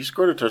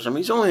scored a touchdown.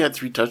 He's only had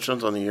 3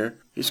 touchdowns on the year.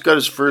 He's got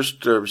his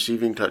first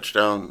receiving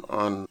touchdown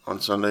on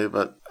Sunday,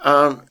 but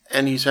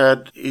and he's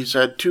had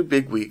 2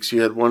 big weeks. He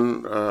had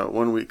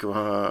one week of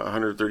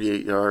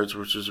 138 yards,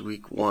 which was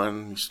week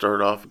 1. He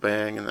started off a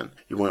bang, and then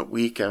he went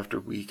week after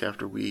week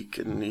after week,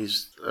 and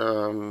he's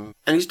done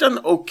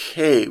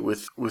okay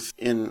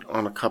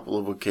on a couple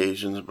of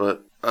occasions,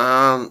 but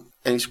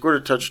and he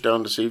scored a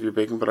touchdown to Xavier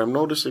Bacon, but I'm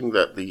noticing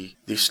that the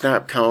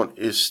snap count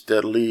is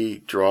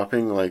steadily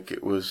dropping. Like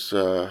it was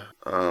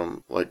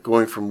like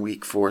going from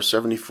week 4,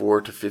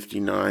 74 to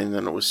 59,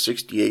 then it was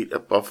 68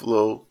 at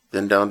Buffalo,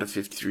 then down to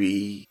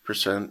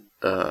 53%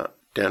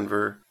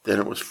 Denver, then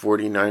it was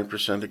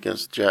 49%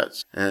 against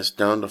Jets, and it's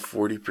down to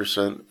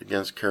 40%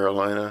 against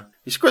Carolina.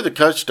 He scored the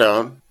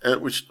touchdown,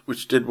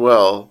 which did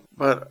well,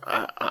 but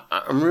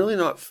I'm really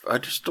not. I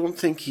just don't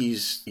think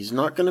he's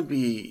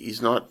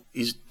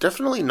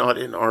definitely not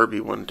in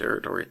RB1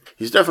 territory.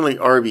 He's definitely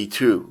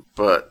RB2,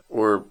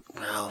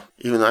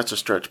 even that's a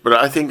stretch. But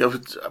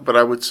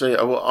I would say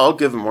I'll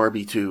give him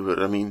RB2.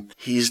 But I mean,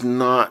 he's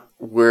not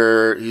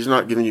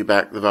giving you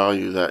back the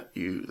value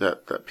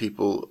that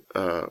people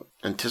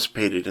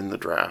anticipated in the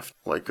draft,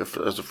 like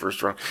as a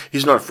first round.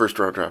 He's not a first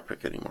round draft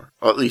pick anymore.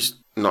 Well, at least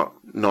not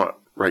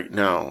right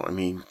now. I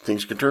mean,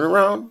 things can turn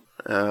around.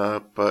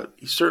 But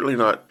he's certainly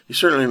not an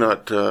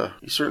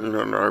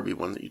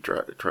RB1 that you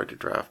tried to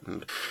draft,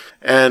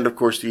 and of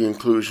course the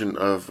inclusion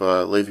of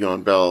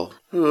Le'Veon Bell,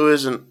 who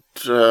hasn't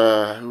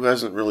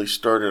really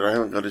started. I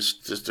haven't got his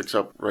statistics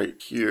up right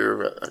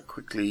here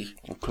quickly.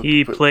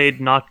 He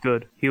played not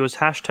good. He was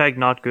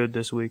 #not good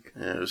this week.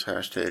 Yeah, it was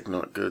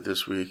 #not good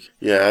this week.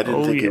 Yeah, I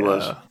didn't think he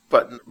was.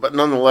 But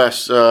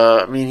nonetheless,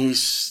 I mean, he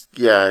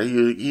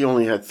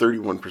only had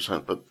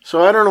 31%. But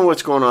so I don't know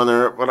what's going on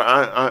there. But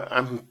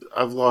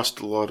I've lost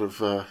a lot of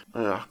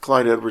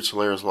Clyde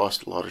Edwards-Helaire has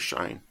lost a lot of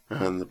shine.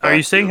 Are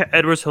you saying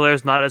Edwards-Helaire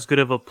is not as good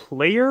of a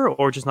player,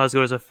 or just not as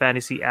good as a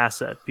fantasy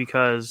asset?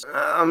 Because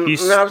he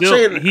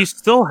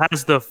still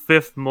has the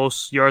 5th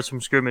most yards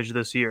from scrimmage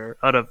this year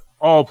out of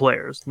all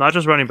players, not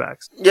just running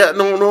backs. Yeah,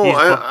 no,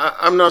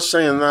 I'm not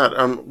saying that.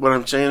 What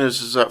I'm saying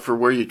is that for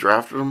where you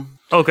drafted him.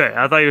 Okay,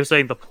 I thought you were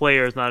saying the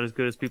player is not as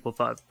good as people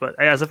thought.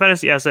 But as a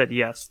fantasy asset,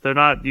 yes. They're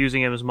not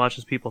using him as much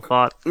as people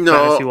thought. No.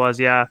 Fantasy-wise,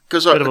 yeah.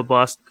 Bit of a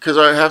bust. Because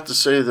I have to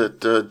say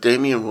that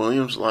Damian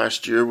Williams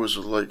last year was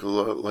like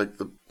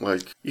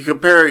you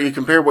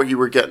compare what you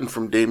were getting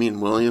from Damian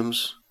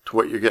Williams to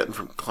what you're getting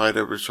from Clyde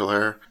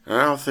Edwards-Helaire, and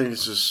I don't think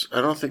it's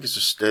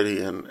as steady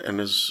and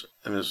as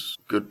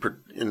good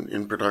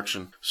in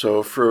production.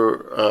 So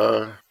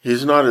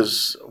he's not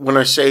as, when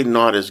I say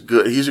not as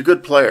good, he's a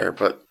good player,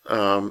 but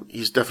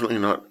he's definitely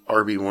not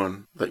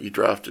RB1 that you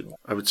drafted.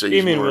 I would say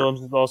Damian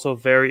Williams is also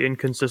very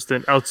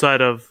inconsistent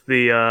outside of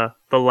the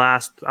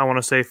last, I want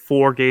to say,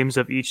 4 games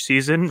of each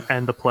season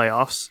and the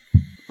playoffs.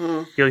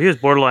 He was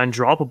borderline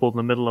droppable in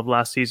the middle of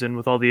last season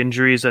with all the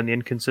injuries and the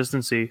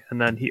inconsistency,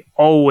 and then he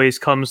always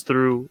comes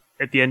through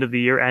at the end of the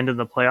year and in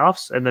the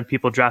playoffs, and then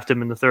people draft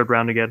him in the 3rd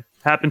round again.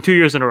 Happened 2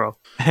 years in a row,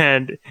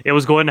 and it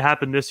was going to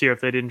happen this year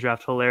if they didn't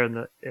draft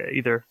Helaire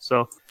either.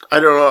 So I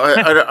don't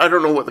know. I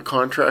don't know what the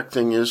contract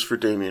thing is for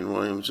Damian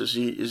Williams. Is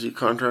he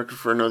contracted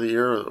for another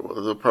year?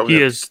 Or they'll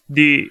probably is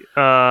the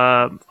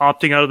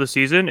opting out of the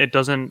season. It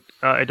doesn't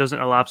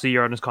elapse a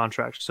year on his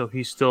contract, so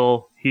he's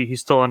still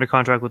under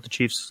contract with the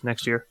Chiefs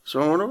next year.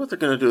 So I wonder what they're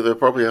going to do. They'll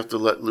probably have to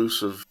let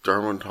loose of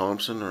Darwin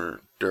Thompson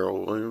or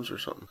Darrell Williams or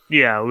something.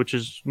 Yeah, which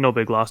is no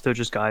big loss. They're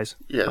just guys.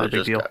 Yeah, not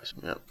they're a big just deal. guys.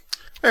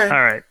 Yeah.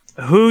 All right.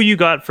 Who you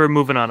got for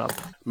moving on up?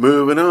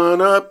 Moving on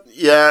up.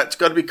 Yeah, it's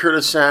got to be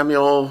Curtis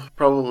Samuel,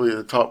 probably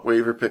the top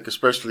waiver pick,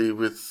 especially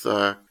with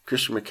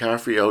Christian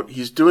McCaffrey out.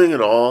 He's doing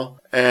it all,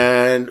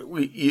 and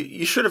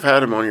you should have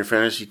had him on your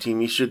fantasy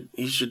team. He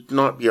should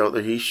not be out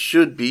there. He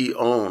should be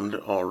owned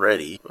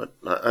already, but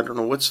I don't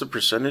know what's the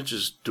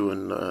percentages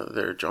doing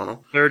there,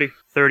 Jono. 30.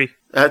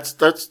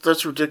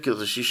 That's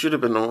ridiculous. He should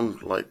have been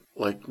owned like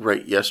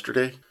right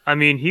yesterday. I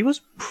mean, he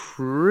was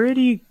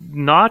pretty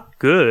not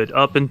good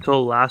up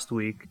until last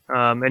week,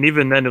 and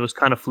even then it was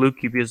kind of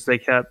fluky because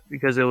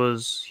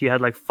he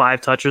had like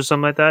 5 touches,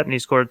 something like that, and he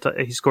scored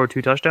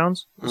 2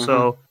 touchdowns. Mm-hmm.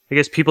 So I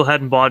guess people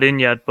hadn't bought in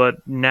yet, but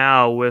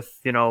now with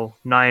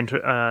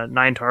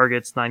 9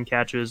 targets, 9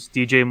 catches,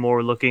 DJ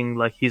Moore looking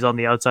like he's on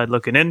the outside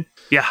looking in.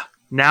 Yeah.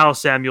 Now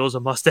Samuel's a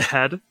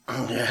must-add.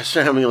 Yeah,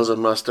 Samuel's a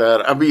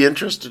must-add. I'd be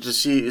interested to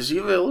see, is he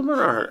available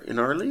in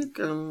our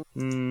league?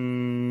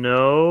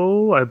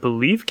 No, I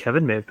believe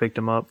Kevin may have picked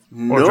him up.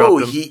 No,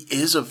 he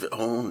is it's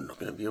going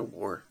to be a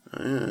war.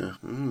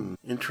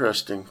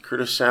 Interesting.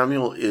 Curtis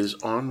Samuel is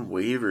on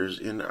waivers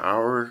in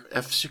our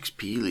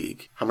F6P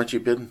league. How much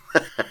you bidding?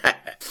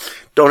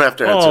 Don't have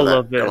to answer all that.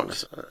 Of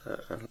it.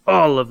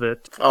 All of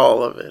it.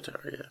 All of it.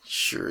 Are you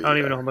sure? I don't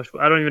even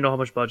know how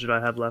much budget I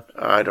have left.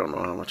 I don't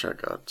know how much I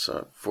got.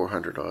 So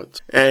 400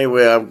 odds.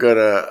 Anyway, I'm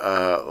gonna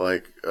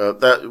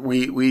that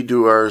we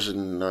do ours,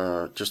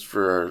 and just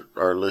for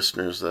our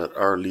listeners, that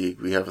our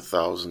league we have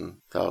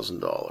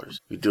 $1,000.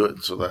 We do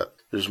it so that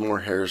there's more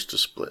hairs to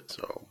split.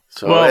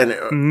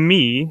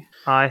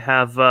 I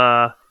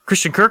have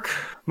Christian Kirk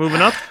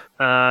moving up.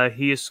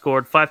 He has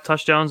scored 5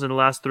 touchdowns in the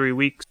last 3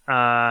 weeks.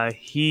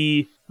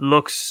 He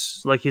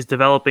looks like he's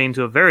developing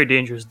into a very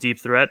dangerous deep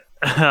threat.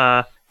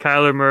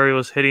 Kyler Murray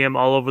was hitting him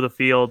all over the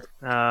field.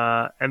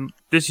 And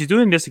he's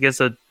doing this against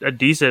a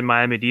decent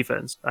Miami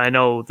defense. I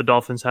know the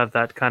Dolphins have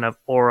that kind of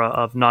aura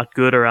of not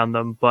good around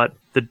them, but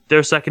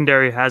their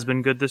secondary has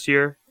been good this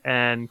year.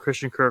 And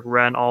Christian Kirk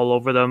ran all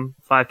over them.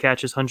 5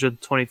 catches,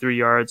 123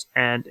 yards,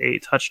 and a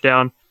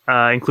touchdown,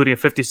 including a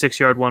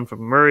 56-yard one from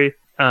Murray.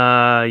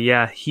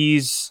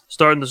 He's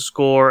starting to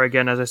score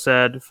again. As I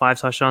said, 5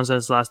 touchdowns in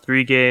his last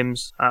 3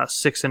 games,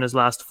 6 in his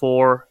last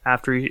 4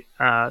 after he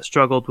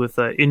struggled with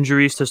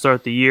injuries to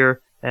start the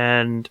year.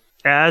 And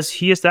as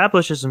he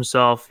establishes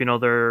himself,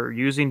 they're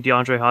using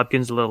DeAndre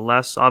Hopkins a little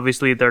less.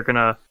 Obviously, they're going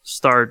to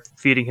start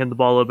feeding him the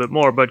ball a little bit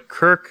more, but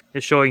Kirk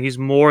is showing he's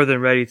more than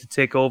ready to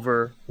take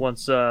over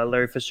once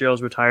Larry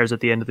Fitzgerald retires at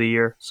the end of the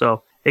year.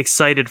 So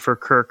excited for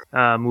Kirk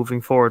moving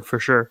forward for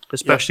sure,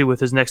 especially with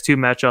his next 2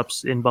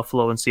 matchups in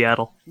Buffalo and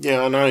Seattle.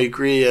 Yeah, and I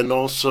agree. And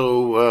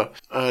also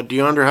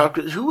DeAndre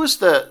Hopkins. Who was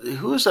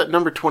that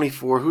number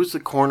 24? Who's the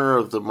corner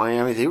of the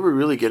Miami? They were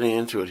really getting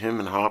into it, him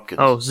and Hopkins.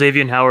 Oh,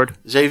 Xavier Howard.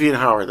 Xavier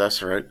Howard,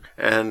 that's right.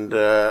 And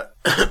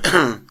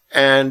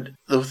and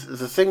the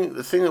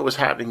thing that was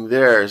happening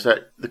there is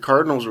that the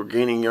Cardinals were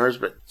gaining yards,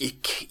 but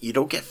you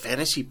don't get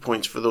fantasy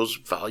points for those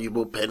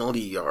valuable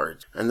penalty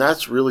yards, and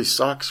that's really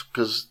sucks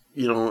because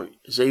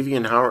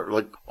Xavier Howard,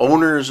 like,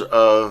 owners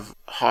of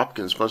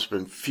Hopkins must have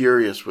been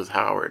furious with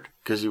Howard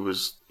because he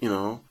was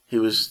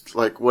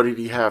like, what did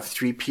he have?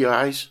 3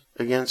 PIs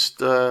against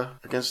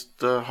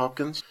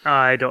Hopkins?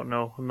 I don't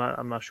know.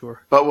 I'm not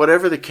sure. But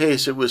whatever the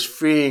case, it was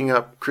freeing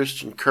up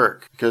Christian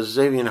Kirk because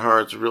Xavier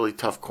Howard's a really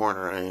tough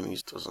corner, and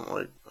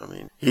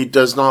he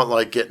does not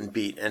like getting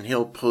beat, and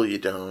he'll pull you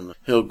down.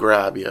 He'll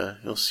grab you.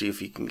 He'll see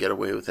if he can get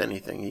away with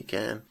anything he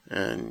can,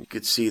 and you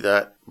could see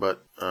that.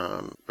 But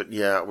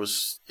yeah, it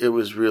was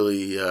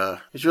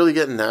really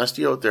getting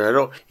nasty out there.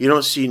 You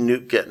don't see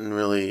Nuke getting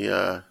really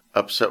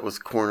upset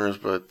with corners,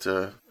 but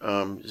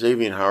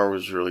Xavier Howard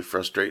was really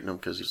frustrating him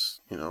because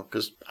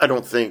I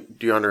don't think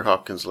DeAndre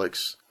Hopkins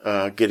likes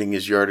getting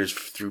his yardage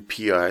through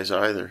PIs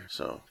either.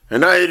 So,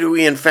 and neither do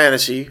we in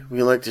fantasy.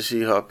 We like to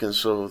see Hopkins,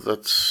 so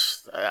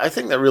I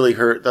think that really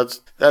hurt.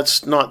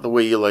 That's not the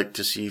way you like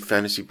to see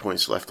fantasy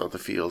points left on the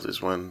field,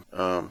 is when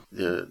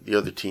the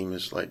other team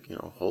is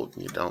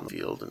holding you down the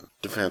field and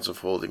defensive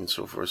holding and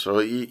so forth.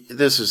 So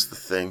this is the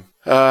thing.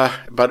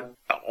 But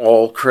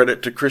all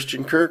credit to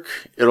Christian Kirk.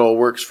 It all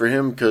works for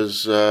him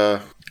because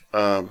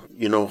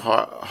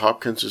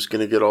Hopkins is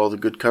going to get all the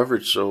good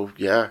coverage. So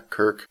yeah,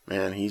 Kirk,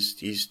 man,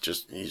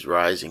 he's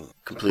rising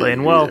completely.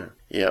 Playing well.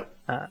 Yep.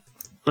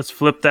 Let's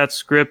flip that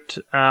script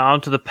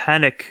onto the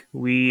panic.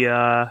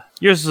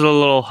 Yours is a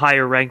little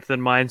higher ranked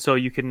than mine, so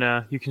you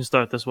can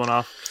start this one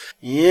off.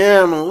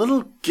 Yeah,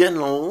 I'm getting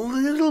a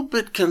little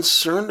bit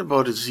concerned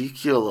about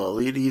Ezekiel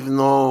Elliott, even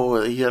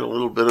though he had a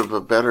little bit of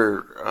a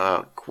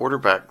better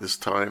quarterback this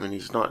time, and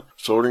he's not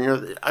sorting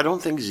it. I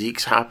don't think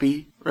Zeke's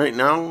happy right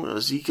now.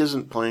 Zeke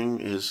isn't playing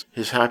his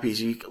happy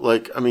Zeke.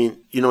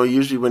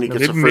 Usually when he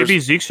gets maybe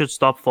Zeke should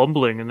stop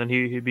fumbling, and then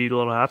he'd be a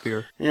little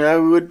happier. Yeah,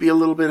 we would be a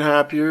little bit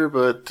happier,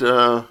 but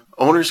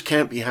owners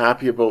can't be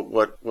happy about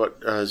what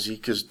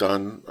Zeke has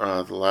done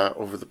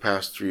over the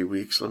past 3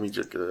 weeks. Let me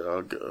just.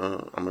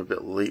 I'm a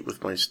bit late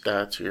with my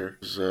stats here.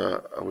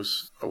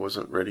 I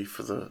wasn't ready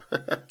for the.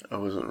 I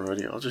wasn't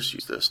ready. I'll just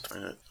use this.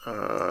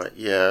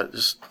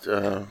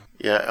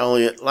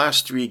 Elliott.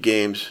 Last 3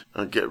 games.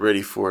 Get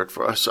ready for it.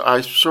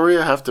 I'm sorry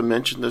I have to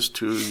mention this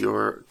to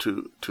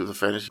the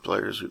fantasy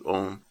players who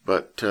own,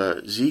 but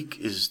Zeke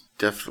is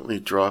definitely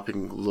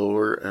dropping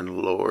lower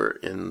and lower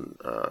in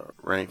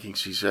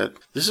rankings. He said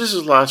this is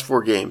his last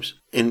 4 games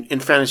in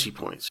fantasy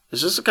points.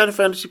 Is this the kind of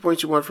fantasy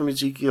points you want from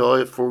Ezekiel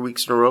Elliott 4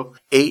 weeks in a row?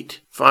 8,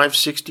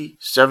 560,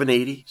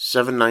 780,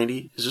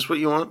 790. Is this what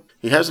you want?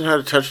 He hasn't had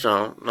a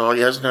touchdown. No,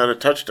 he hasn't had a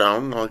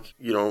touchdown.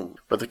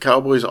 But the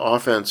Cowboys'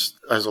 offense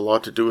has a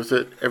lot to do with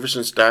it. Ever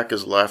since Dak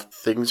has left,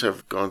 things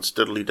have gone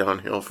steadily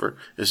downhill for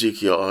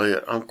Ezekiel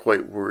Elliott. I'm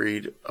quite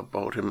worried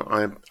about him.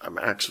 I'm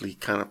actually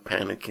kind of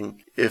panicking.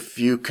 If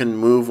you can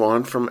move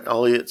on from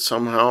Elliott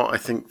somehow, I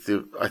think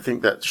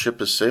that ship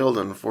has sailed,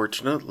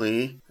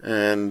 unfortunately.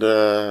 And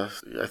I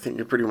think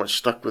you're pretty much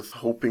stuck with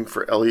hoping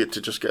for Elliott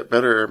to just get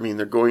better. I mean,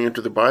 they're going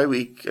into the bye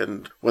week,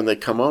 and when they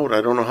come out,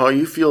 I don't know how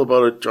you feel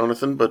about it,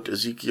 Jonathan, but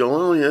Ezekiel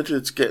Elliott,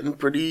 it's getting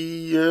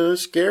pretty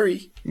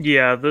scary.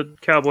 Yeah, the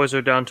Cowboys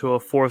are down to a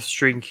 4th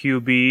string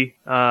QB.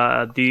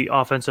 The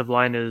offensive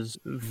line is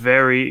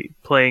very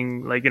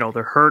playing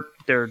they're hurt.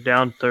 They're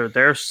down. They're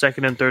their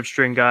 2nd and 3rd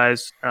string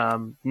guys.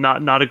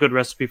 Not a good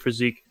recipe for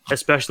Zeke,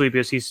 especially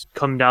because he's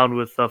come down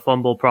with a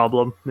fumble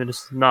problem. And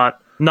it's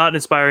not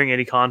inspiring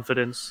any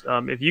confidence.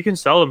 If you can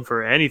sell him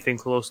for anything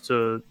close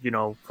to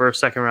for a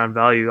 2nd round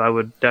value, I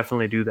would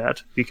definitely do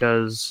that,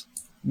 because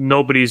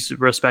nobody's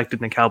respected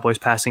in the Cowboys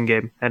passing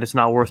game, and it's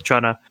not worth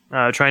trying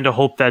to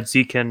hope that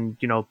Zeke can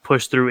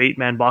push through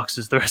 8-man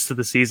boxes the rest of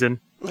the season.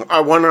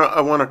 I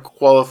wanna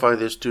qualify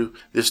this too.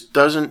 This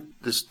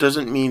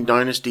doesn't mean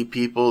dynasty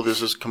people.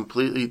 This is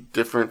completely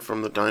different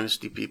from the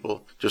dynasty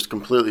people. Just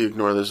completely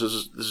ignore this.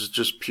 This is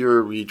just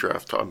pure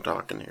redraft I'm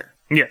talking here.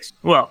 Yes.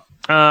 Well,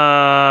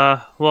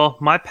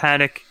 my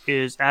panic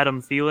is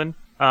Adam Thielen.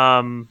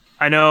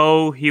 I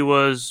know he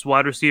was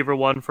wide receiver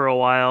 1 for a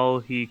while.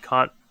 He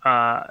caught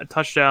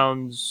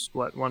touchdowns,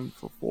 1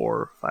 for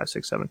 4, 5,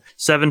 6,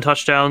 7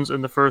 touchdowns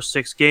in the first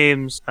 6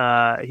 games.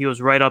 He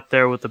was right up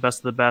there with the best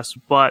of the best,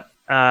 but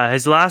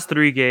his last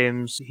 3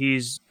 games,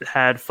 he's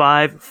had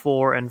 5,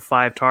 4, and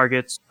 5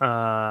 targets.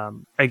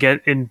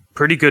 Again, in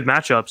pretty good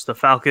matchups. The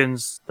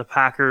Falcons, the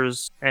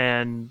Packers,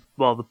 and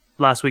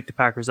last week the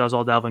Packers, that was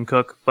all Dalvin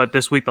Cook. But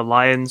this week the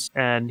Lions,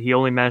 and he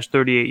only managed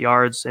 38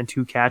 yards and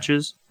 2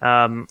 catches.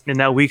 In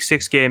that Week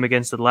 6 game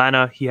against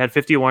Atlanta, he had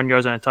 51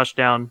 yards and a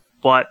touchdown.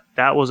 But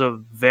that was a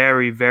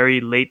very,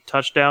 very late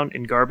touchdown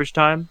in garbage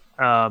time.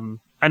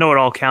 I know it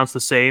all counts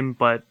the same,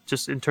 but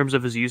just in terms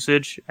of his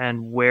usage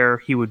and where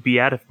he would be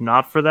at if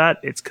not for that,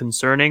 it's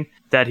concerning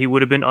that he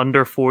would have been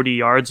under 40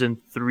 yards in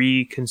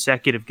 3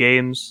 consecutive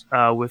games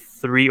with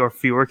 3 or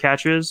fewer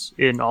catches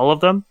in all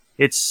of them.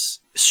 It's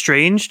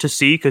strange to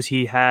see because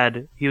he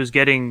was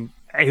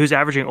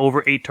averaging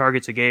over 8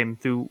 targets a game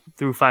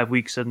through 5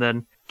 weeks, and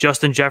then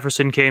Justin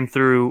Jefferson came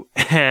through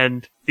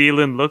and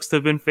Thielen looks to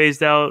have been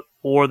phased out,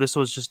 or this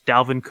was just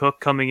Dalvin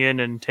Cook coming in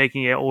and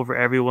taking it over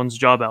everyone's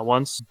job at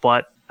once.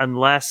 But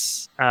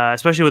unless,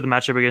 especially with the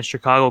matchup against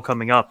Chicago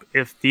coming up,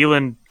 if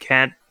Thielen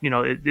can't,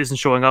 it isn't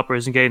showing up or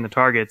isn't getting the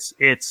targets,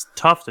 it's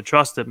tough to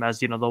trust him as,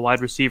 the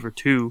wide receiver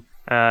 2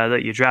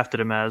 that you drafted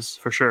him as,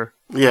 for sure.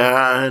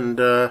 Yeah, and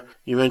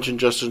you mentioned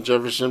Justin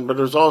Jefferson, but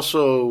there's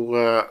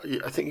also,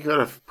 I think you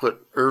got to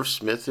put Irv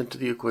Smith into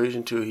the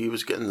equation too. He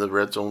was getting the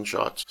red zone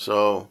shots.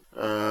 So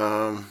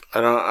I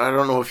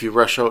don't know if you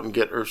rush out and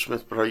get Irv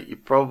Smith, but you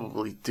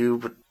probably do.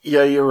 But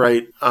yeah, you're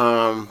right.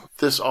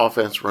 This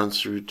offense runs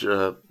through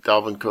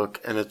Dalvin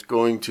Cook, and it's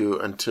going to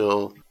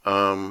until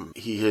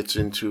he hits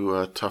into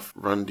a tough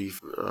run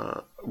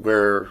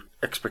where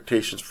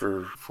expectations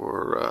for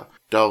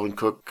Dalvin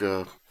Cook.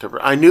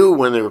 I knew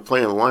when they were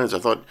playing the Lions, I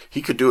thought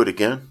he could do it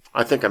again.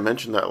 I think I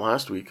mentioned that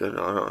last week. I'm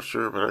not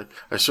sure, but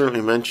I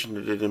certainly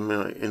mentioned it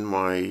in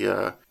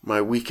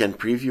my weekend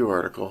preview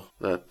article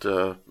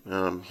that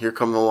here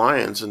come the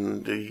Lions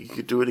and he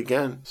could do it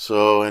again.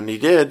 So, and he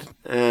did.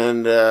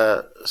 And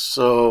yeah,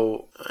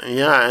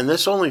 and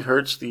this only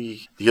hurts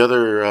the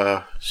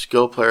other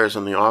skill players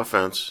on the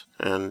offense.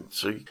 And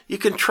so you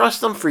can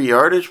trust them for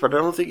yardage, but I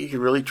don't think you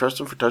can really trust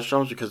them for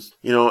touchdowns because,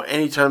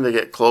 anytime they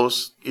get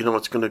close,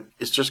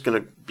 it's just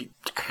going to be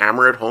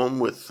hammer it home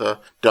with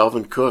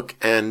Dalvin Cook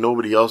and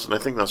nobody else. And I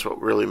think that's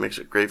what really makes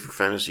it great for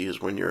fantasy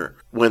is when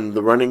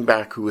the running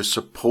back who is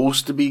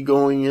supposed to be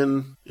going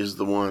in is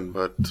the one.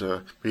 But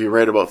you're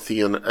right about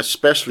Thielen,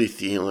 especially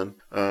Thielen.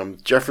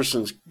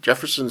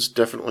 Jefferson's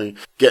definitely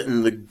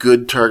getting the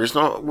good targets.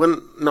 Now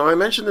I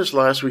mentioned this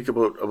last week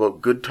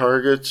about good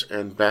targets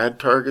and bad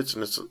targets,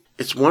 and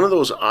it's one of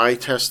those eye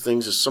test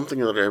things. It's something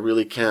that I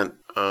really can't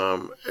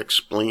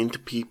explain to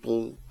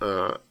people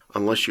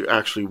unless you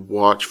actually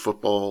watch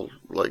football,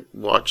 like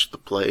watch the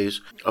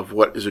plays of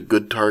what is a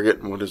good target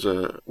and what is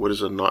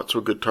a not so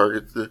good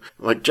target.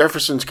 Like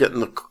Jefferson's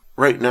getting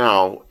right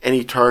now,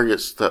 any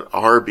targets that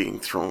are being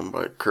thrown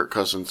by Kirk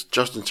Cousins,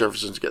 Justin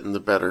Jefferson's getting the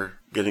better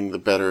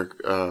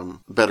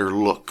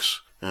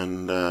looks.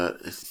 And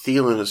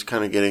Thielen is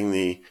kind of getting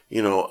the,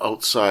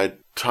 outside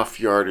tough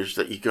yardage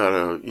that you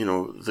gotta,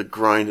 the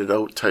grinded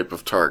out type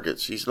of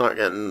targets. He's not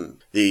getting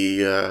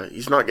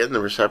the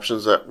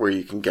receptions where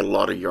you can get a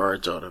lot of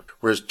yards out of.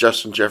 Whereas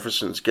Justin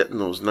Jefferson's getting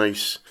those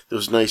nice,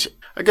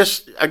 I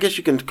guess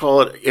you can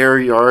call it air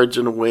yards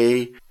in a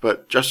way,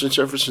 but Justin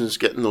Jefferson's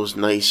getting those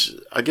nice,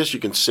 I guess you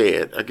can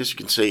say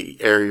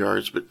air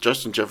yards, but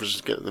Justin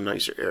Jefferson's getting the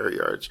nicer air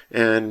yards.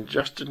 And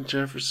Justin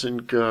Jefferson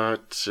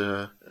got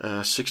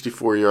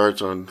 64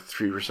 yards on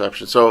 3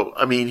 receptions. So,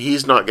 I mean,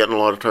 he's not getting a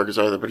lot of targets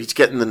either, but he's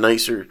getting the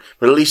nicer,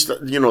 but at least,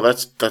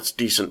 that's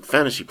decent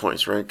fantasy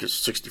points, right?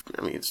 Because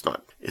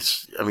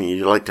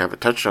you'd like to have a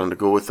touchdown to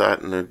go with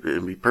that and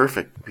it'd be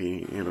perfect.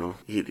 He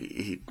hit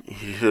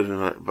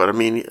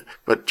it,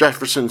 but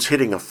Jefferson's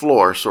hitting a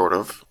floor, sort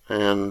of,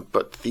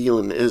 but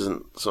Thielen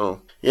isn't.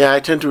 So, yeah, I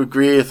tend to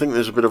agree. I think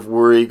there's a bit of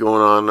worry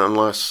going on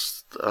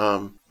unless,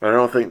 I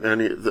don't think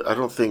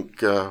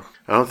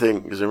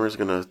Zimmer's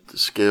going to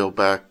scale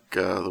back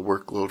the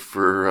workload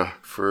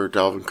for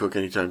Dalvin Cook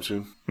anytime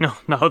soon. No,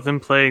 not with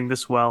them playing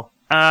this well.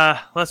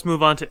 Let's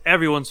move on to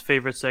everyone's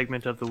favorite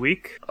segment of the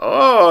week.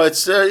 Oh,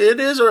 it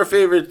is our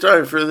favorite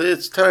time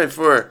it's time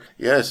for,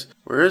 yes,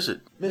 where is it?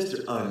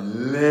 Mr.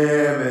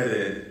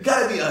 Unlimited.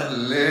 Gotta be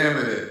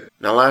unlimited.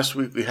 Now, last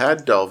week we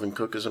had Dalvin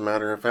Cook, as a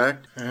matter of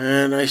fact.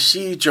 And I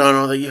see,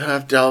 Jono, that you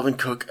have Dalvin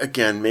Cook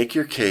again. Make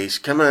your case.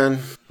 Come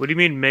on. What do you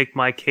mean, make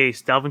my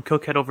case? Dalvin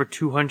Cook had over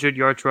 200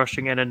 yards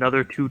rushing and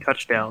another 2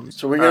 touchdowns.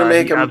 So we're going to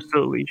make him...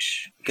 absolutely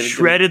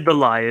shredded the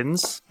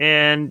Lions,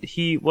 and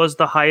he was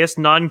the highest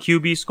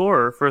non-QB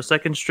scorer for a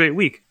second straight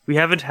week. We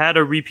haven't had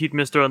a repeat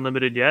Mr.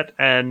 Unlimited yet,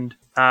 and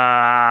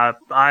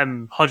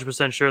I'm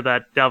 100% sure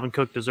that Dalvin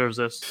Cook deserves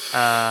this.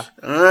 But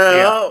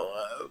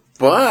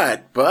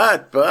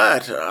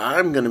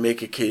I'm going to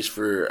make a case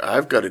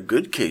I've got a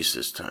good case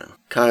this time.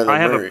 Kyler Murray. I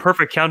have a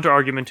perfect counter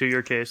argument to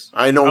your case.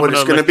 I know what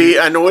it's going to be.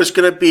 I know what it's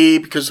going to be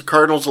because the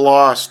Cardinals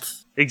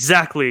lost.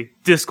 Exactly.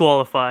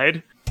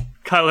 Disqualified.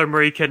 Kyler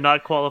Murray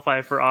cannot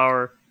qualify for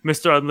our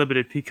Mr.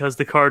 Unlimited because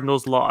the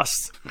Cardinals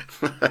lost.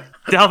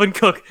 Dalvin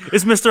Cook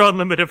is Mr.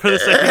 Unlimited for the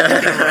second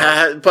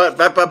week.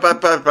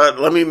 But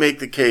let me make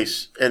the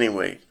case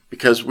anyway.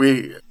 Because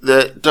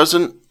that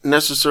doesn't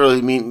necessarily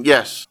mean,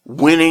 yes,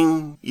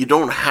 winning, you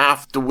don't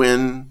have to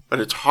win, but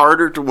it's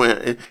harder to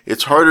win.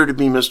 It's harder to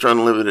be Mr.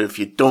 Unlimited if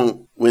you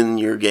don't win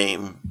your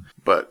game.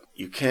 But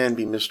you can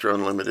be Mr.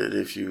 Unlimited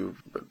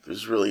but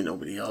there's really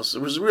nobody else.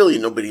 There was really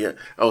nobody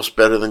else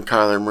better than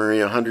Kyler Murray,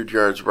 100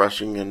 yards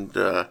rushing and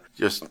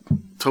just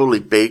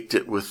totally baked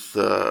it with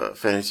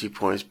fantasy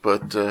points.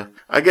 But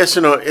I guess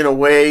in a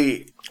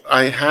way,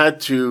 I had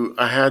to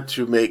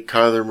make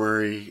Kyler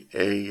Murray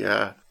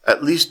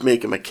at least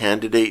make him a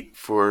candidate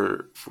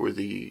for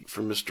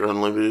Mr.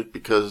 Unlimited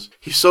because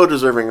he's so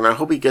deserving, and I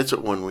hope he gets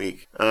it one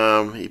week.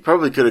 He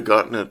probably could have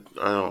gotten it,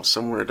 I don't know,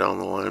 somewhere down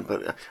the line,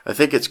 but I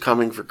think it's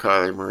coming for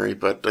Kyler Murray.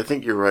 But I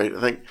think you're right.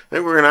 I think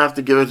we're gonna have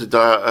to give it to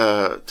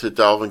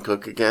Dalvin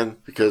Cook again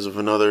because of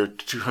another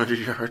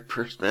 200-yard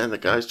burst. Man, the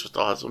guy's just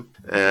awesome.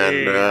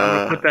 And I'm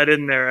gonna put that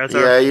in there as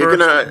our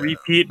first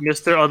repeat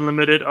Mr.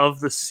 Unlimited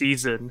of the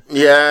season.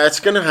 Yeah, it's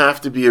gonna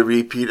have to be a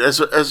repeat. As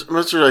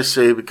much as I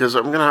say, because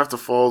I'm gonna have to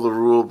follow the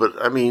rule. But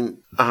I mean,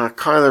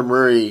 Kyler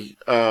Murray,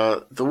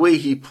 the way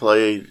he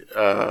played,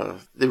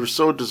 they were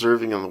so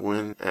deserving of the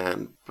win.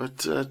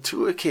 But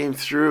Tua came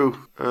through.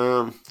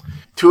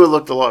 Tua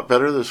looked a lot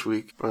better this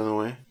week, by the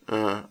way.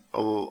 A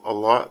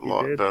lot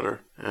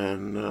better.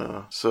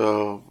 And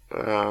so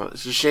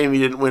it's a shame he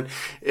didn't win.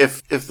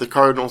 If the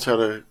Cardinals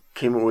had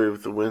came away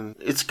with the win.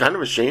 It's kind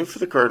of a shame for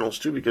the Cardinals,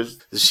 too, because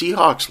the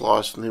Seahawks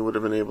lost and they would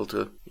have been able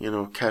to,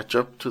 catch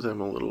up to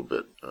them a little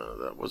bit.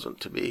 That wasn't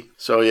to be.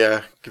 So,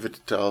 yeah, give it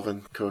to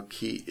Dalvin Cook.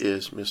 He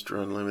is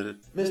Mr. Unlimited.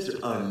 Mr.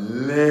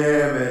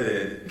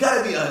 Unlimited.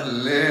 Gotta be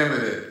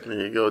unlimited.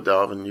 There you go,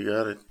 Dalvin. You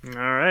got it.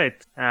 All right.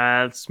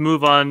 Let's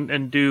move on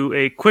and do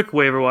a quick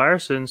waiver wire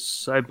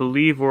since I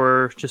believe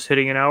we're just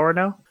hitting an hour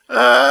now.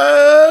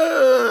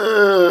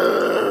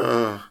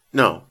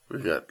 No,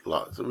 we got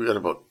lots. We got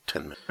about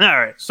 10 minutes. All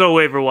right, so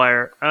waiver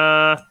wire.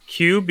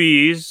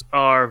 QBs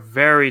are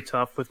very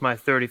tough with my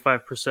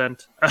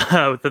 35%,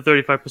 with the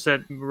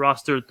 35%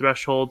 roster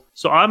threshold.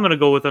 So I'm going to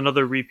go with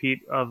another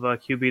repeat of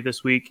QB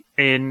this week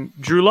in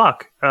Drew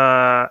Lock.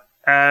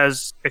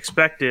 As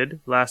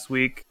expected, last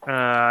week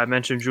I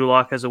mentioned Drew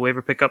Lock as a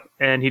waiver pickup,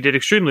 and he did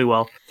extremely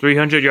well.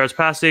 300 yards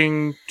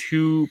passing,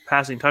 2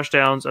 passing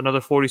touchdowns, another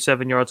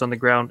 47 yards on the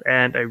ground,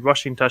 and a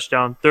rushing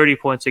touchdown, 30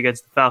 points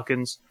against the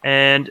Falcons.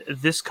 And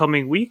this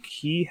coming week,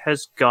 he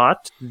has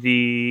got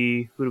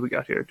the... Who do we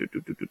got here?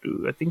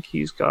 I think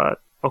he's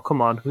got... Oh,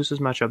 come on. Who's his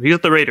matchup? He's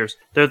got the Raiders.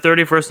 They're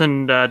 31st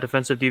in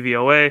defensive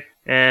DVOA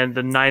and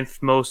the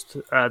 9th most,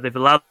 they've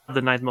allowed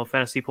the 9th most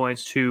fantasy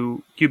points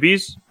to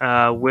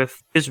QBs,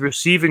 with his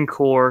receiving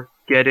core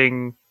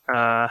getting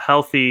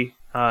healthy.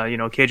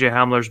 KJ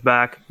Hamler's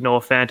back. Noah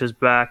Fant is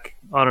back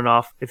on and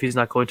off if he's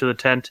not going to the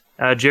tent.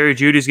 Jerry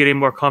Jeudy's getting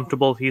more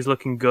comfortable. He's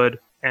looking good.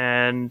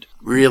 And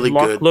really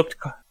good.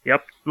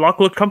 Lock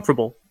looked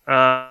comfortable.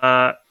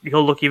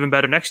 He'll look even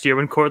better next year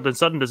when Courtland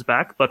Sutton is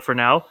back. But for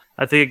now,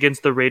 I think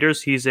against the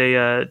Raiders, he's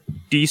a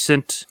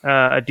decent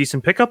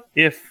pickup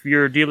if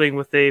you're dealing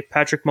with a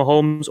Patrick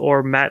Mahomes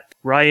or Matt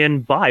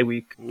Ryan bye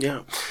week.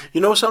 Yeah,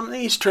 something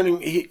he's turning.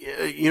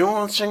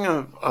 One thing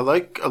I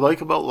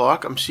like about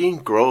Locke, I'm seeing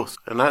growth,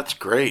 and that's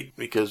great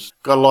because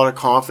got a lot of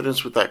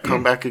confidence with that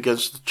comeback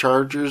against the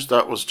Chargers.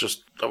 That was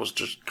just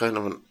kind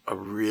of a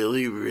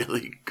really,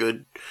 really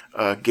good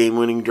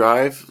game-winning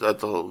drive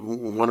that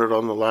won it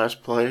on the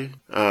last play.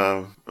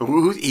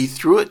 He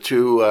threw it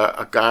to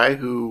a guy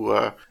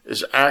who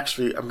is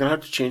actually... I'm going to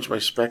have to change my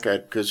spec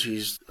ad because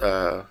he's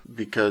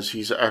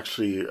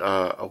actually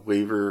a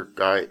waiver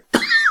guy.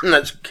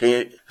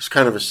 It's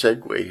kind of a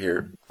segue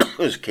here.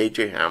 Is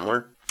KJ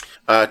Hamler.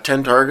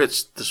 10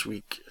 targets this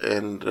week,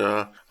 and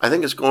I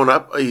think it's going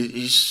up.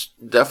 He's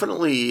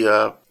definitely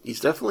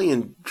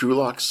in Drew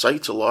Lock's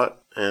sights a lot.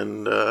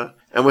 And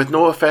with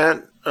Noah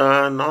Fant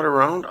not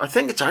around, I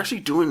think it's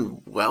actually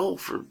doing well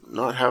for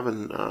not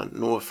having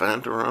Noah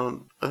Fant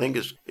around. I think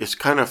it's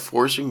kind of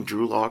forcing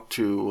Drew Lock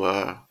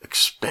to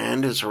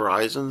expand his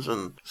horizons.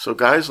 And so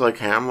guys like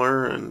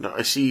Hamler, and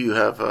I see you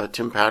have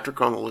Tim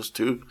Patrick on the list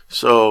too.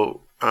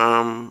 So...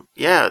 the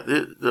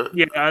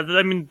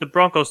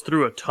Broncos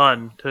threw a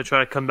ton to try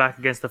to come back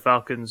against the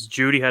Falcons.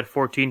 Jeudy had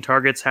 14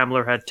 targets,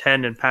 Hamler had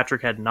 10, and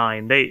Patrick had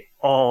 9. They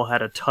all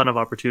had a ton of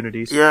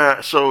opportunities. Yeah,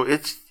 so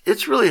it's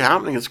really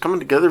happening. It's coming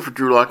together for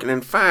Drew Lock, and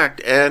in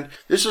fact, and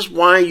this is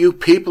why you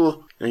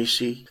people... And you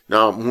see,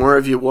 now more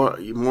of you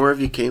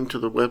came to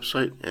the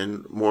website,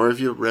 and more of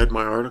you read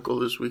my article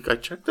this week. I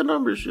checked the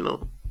numbers,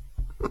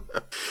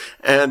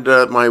 and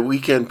my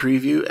weekend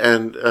preview,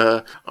 and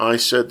I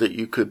said that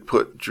you could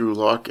put Drew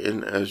Lock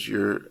in as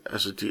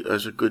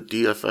a good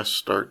DFS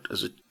start,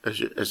 as a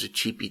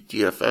cheapy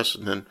DFS,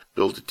 and then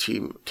build a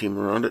team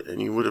around it,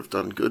 and you would have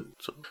done good.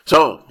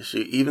 So you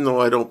see, even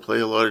though I don't play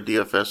a lot of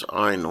DFS,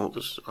 I know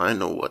this. I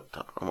know what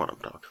I'm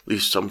talking. At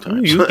least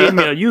sometimes.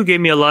 You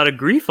gave me a lot of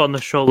grief on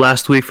the show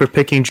last week for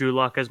picking Drew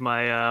Lock as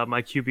my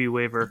my QB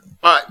waiver.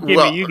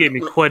 You gave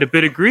me quite a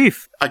bit of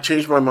grief. I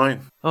changed my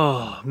mind.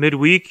 Oh,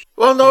 midweek?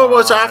 Well, no, it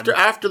was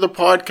after the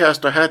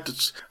podcast. I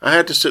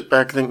had to sit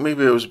back and think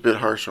maybe it was a bit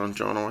harsh on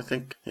Jono. I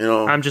think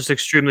I'm just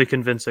extremely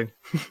convincing.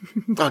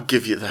 I'll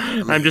give you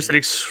that. I'm just an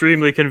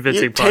extremely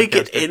convincing. You take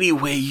it any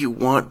way you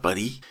want,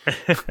 buddy.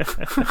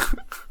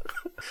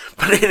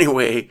 But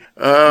anyway,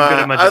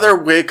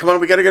 other way. Come on,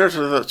 we got to get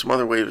into some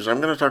other waivers.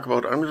 I'm going to talk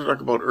about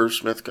Irv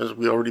Smith because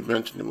we already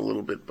mentioned him a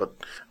little bit. But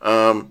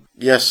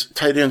yes,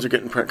 tight ends are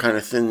getting kind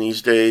of thin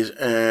these days,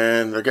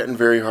 and they're getting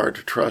very hard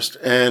to trust.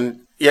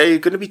 And yeah, you're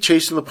going to be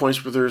chasing the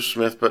points with Irv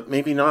Smith, but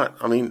maybe not.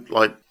 I mean,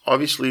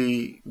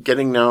 obviously,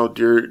 getting now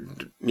near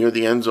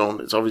the end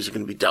zone, it's obviously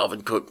going to be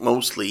Dalvin Cook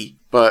mostly.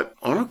 But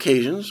on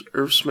occasions,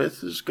 Irv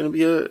Smith is going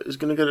to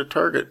get a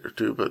target or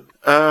two. But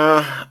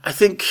I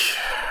think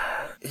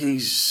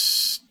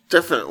he's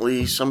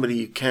definitely somebody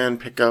you can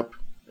pick up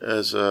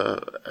as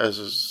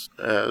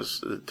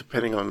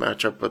depending on the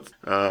matchup. But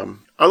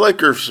I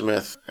like Irv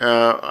Smith.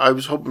 I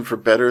was hoping for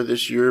better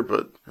this year,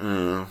 but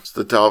it's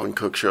the Dalvin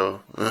Cook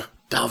show.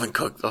 Dalvin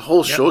Cook. The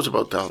whole show's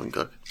about Dalvin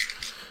Cook.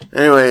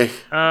 Anyway.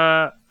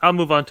 I'll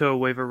move on to a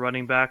waiver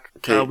running back.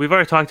 Okay. We've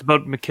already talked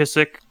about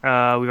McKissick.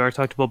 We've already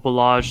talked about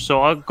Ballage.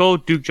 So I'll go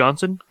Duke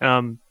Johnson.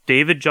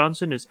 David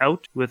Johnson is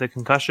out with a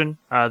concussion.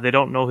 They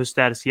don't know his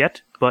status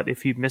yet, but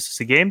if he misses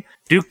a game,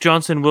 Duke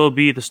Johnson will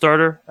be the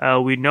starter.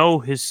 We know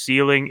his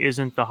ceiling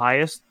isn't the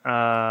highest.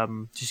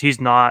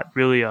 He's not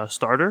really a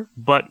starter,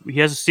 but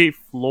he has a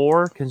safe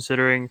floor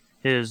considering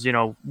his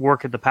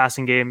work at the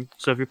passing game.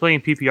 So if you're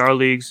playing PPR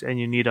leagues and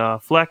you need a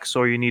flex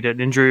or you need an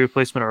injury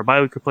replacement or a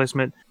bye week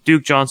replacement,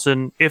 Duke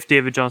Johnson, if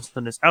David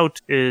Johnson is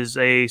out, is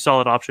a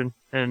solid option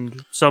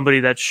and somebody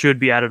that should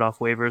be added off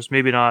waivers.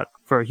 Maybe not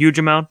for a huge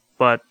amount,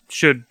 but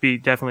should be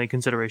definitely a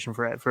consideration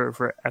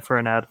for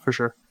an ad for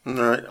sure. All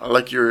right. I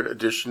like your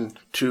addition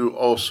to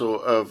also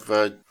of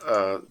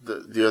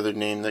the other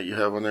name that you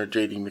have on there,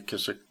 J.D.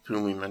 McKissick,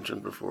 whom we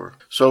mentioned before.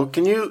 So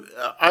can you?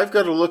 I've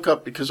got to look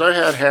up because I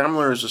had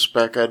Hamler as a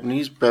spec ad, and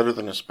he's better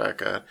than a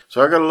spec ad.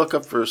 So I got to look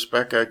up for a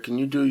spec ad. Can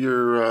you do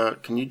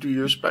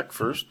your spec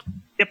first?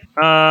 Yep.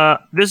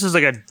 This is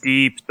like a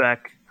deep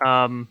spec.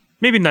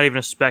 Maybe not even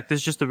a spec.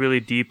 This is just a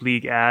really deep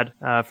league ad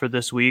for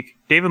this week.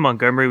 David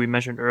Montgomery, we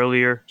mentioned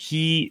earlier,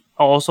 he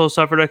also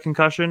suffered a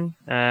concussion,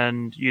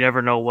 and you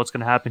never know what's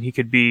going to happen. He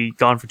could be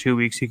gone for 2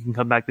 weeks. He can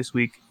come back this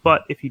week.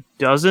 But if he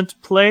doesn't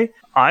play,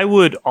 I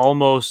would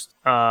almost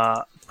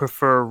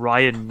prefer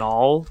Ryan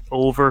Nall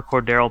over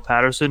Cordero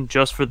Patterson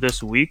just for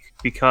this week,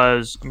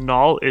 because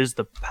Nall is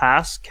the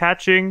pass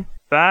catching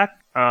back,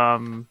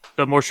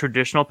 the more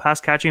traditional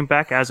pass catching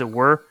back, as it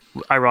were.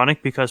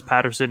 Ironic because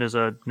Patterson is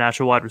a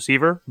natural wide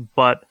receiver,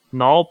 but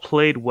Nall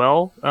played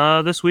well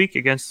this week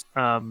against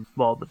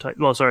the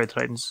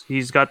Titans.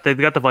 They've got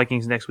the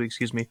Vikings next week,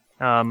 excuse me.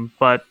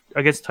 But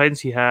against the Titans,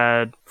 he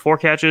had 4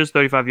 catches,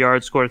 35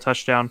 yards, scored a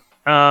touchdown.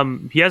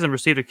 He hasn't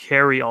received a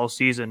carry all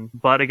season,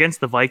 but against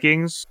the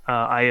Vikings,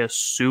 I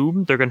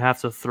assume they're going to have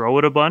to throw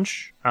it a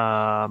bunch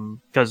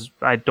because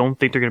I don't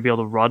think they're going to be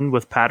able to run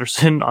with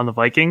Patterson on the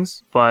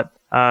Vikings. But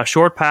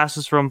short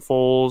passes from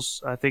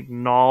Foles. I think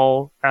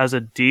Nall, as a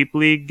deep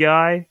league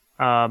guy,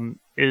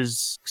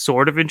 is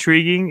sort of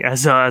intriguing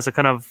as a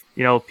kind of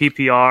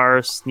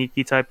PPR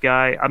sneaky type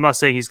guy. I'm not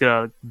saying he's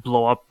gonna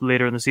blow up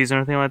later in the season or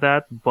anything like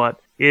that,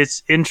 but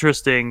it's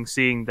interesting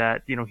seeing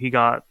that he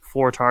got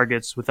 4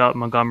 targets without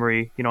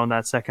Montgomery in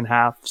that second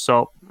half.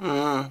 So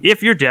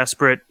if you're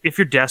desperate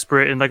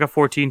in like a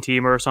 14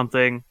 teamer or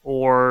something,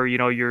 or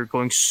you're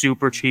going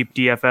super cheap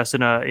DFS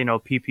in a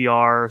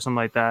PPR or something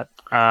like that,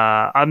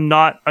 I'm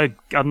not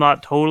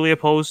totally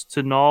opposed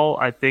to Nall.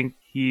 I think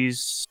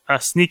he's a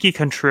sneaky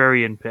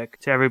contrarian pick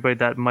to everybody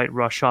that might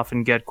rush off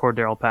and get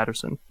Cordero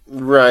Patterson.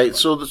 Right.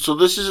 So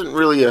this isn't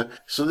really a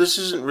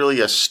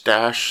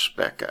stash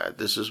spec ad.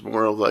 This is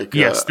more of like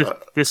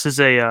this is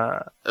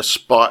a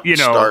spot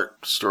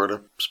start sort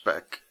of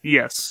spec.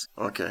 Yes.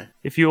 Okay.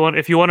 If you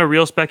want a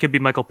real spec, it'd be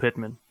Michael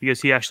Pittman because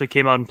he actually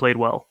came out and played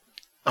well.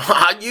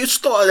 That's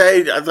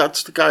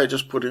the guy I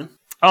just put in.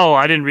 Oh,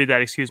 I didn't read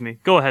that. Excuse me.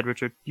 Go ahead,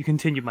 Richard. You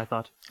continue my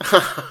thought.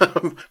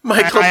 I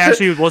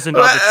actually wasn't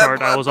on the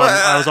chart. I was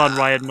on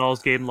Ryan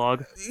Nall's game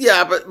log.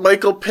 Yeah, but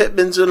Michael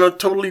Pittman's in a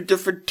totally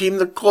different team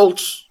than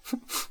Colts.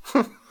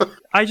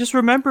 I just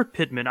remembered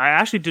Pittman. I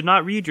actually did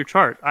not read your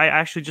chart. I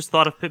actually just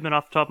thought of Pittman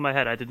off the top of my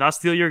head. I did not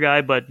steal your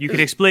guy, but you can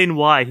explain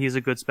why he's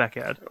a good spec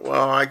ad.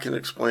 Well, I can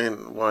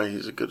explain why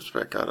he's a good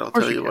spec ad. I'll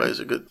tell you why he's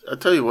a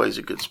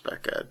good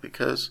spec ad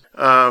because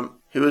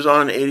he was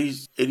on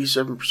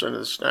 87% of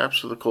the snaps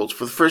for the Colts.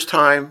 For the first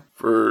time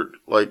for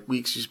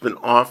weeks, he's been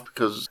off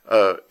because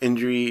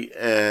injury,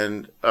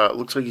 and it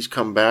looks like he's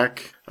come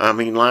back. I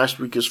mean, last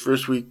week, his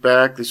first week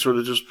back, they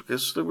were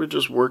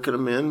just working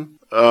him in.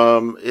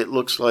 It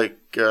looks like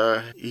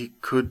he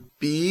could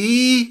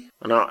be.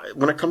 Now,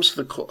 when it comes to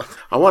the Colts,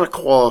 I want to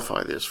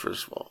qualify this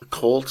first of all. The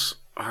Colts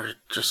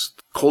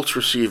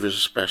receivers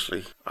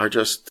especially I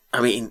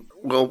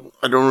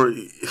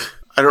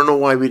don't know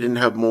why we didn't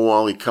have Mo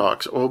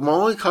Alley-Cox. Oh,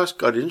 Mo Alley-Cox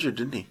got injured,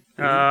 didn't he?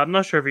 I'm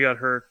not sure if he got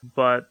hurt,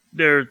 but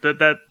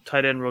that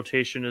tight end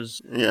rotation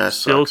is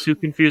still sucks. too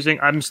confusing.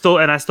 I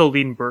still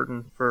lean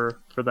Burton for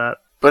that.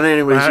 But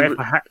anyways, if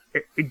I had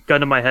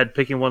gun to my head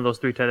picking one of those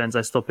 3 tight ends,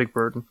 I still pick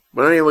Burton.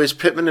 But anyways,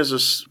 Pittman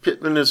is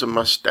a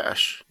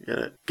mustache.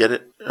 Get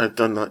it? I've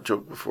done that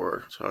joke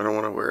before, so I don't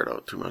want to wear it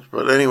out too much.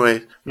 But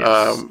anyway,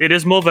 yes. It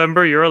is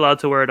Movember. You're allowed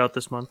to wear it out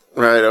this month.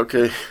 Right.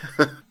 Okay.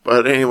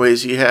 But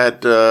anyways, he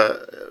had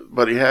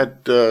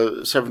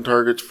 7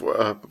 targets,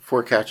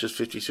 4 catches,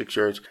 56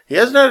 yards. He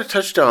hasn't had a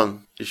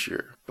touchdown this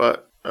year,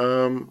 but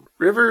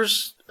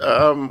Rivers,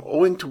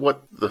 owing to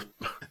what the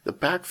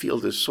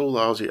backfield is so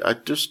lousy, I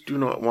just do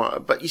not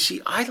want. But you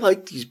see, I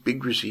like these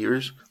big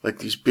receivers, like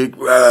these big,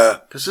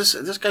 because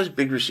this guy's a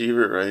big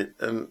receiver, right?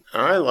 And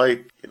I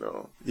like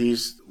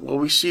these. Well,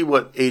 we see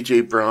what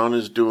AJ Brown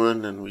is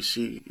doing, and we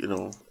see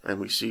what,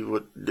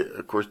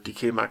 of course,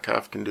 DK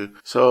Metcalf can do.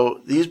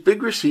 So these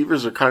big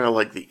receivers are kind of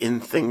like the in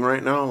thing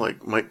right now,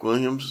 like Mike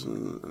Williams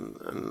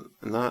and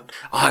that.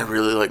 Oh, I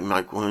really like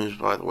Mike Williams,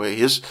 by the way.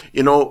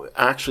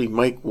 Actually,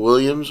 Mike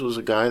Williams was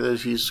a guy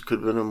that could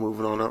have been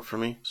moving on up for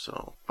me.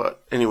 So,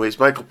 but anyways,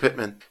 Michael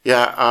Pittman,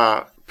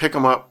 pick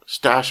him up,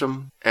 stash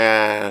him,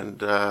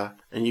 and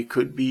you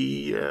could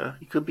be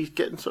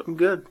getting something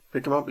good.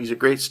 Pick him up. He's a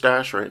great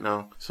stash right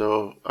now.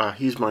 So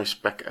he's my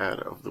spec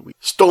ad of the week.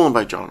 Stolen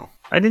by Jono.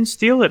 I didn't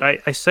steal it.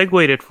 I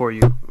segued it for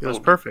you. It was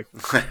perfect.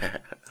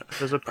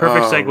 There's a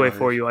perfect All segue right.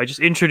 for you. I just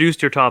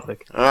introduced your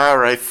topic. All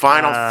right,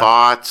 final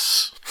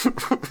thoughts.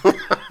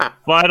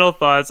 Final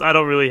thoughts. I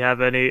don't really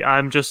have any.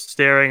 I'm just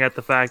staring at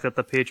the fact that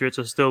the Patriots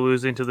are still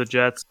losing to the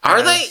Jets.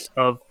 Are they?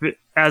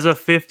 As of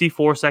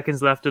 54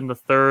 seconds left in the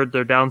third,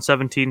 they're down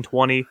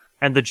 17-20,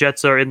 and the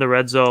Jets are in the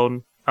red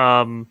zone.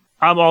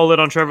 I'm all in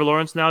on Trevor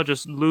Lawrence now.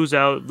 Just lose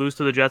to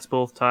the Jets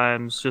both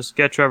times. Just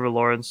get Trevor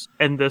Lawrence.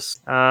 End this.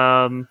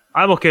 I'm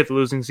okay with the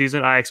losing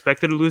season. I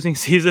expected a losing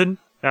season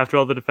after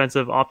all the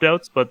defensive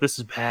opt-outs, but this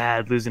is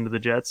bad, losing to the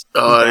Jets.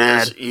 Oh, it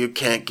Bad. is. You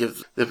can't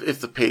give... If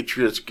the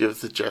Patriots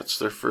give the Jets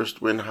their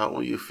first win, how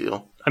will you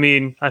feel? I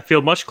mean, I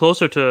feel much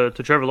closer to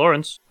Trevor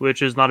Lawrence,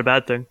 which is not a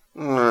bad thing.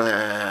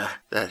 That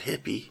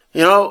hippie.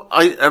 You know,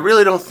 I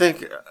really don't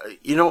think...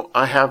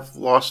 I have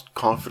lost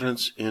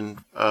confidence in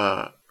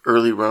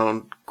early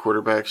round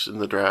quarterbacks in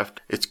the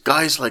draft. It's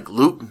guys like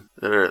Luton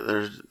that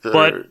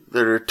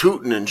are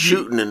tooting and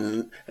shooting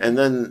and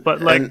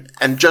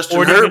Justin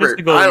 40 minutes Herbert.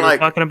 ago, we were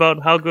talking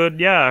about how good,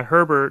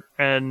 Herbert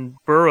and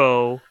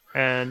Burrow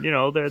and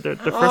the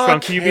first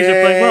round QBs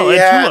are playing well.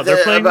 And Tua,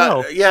 they're playing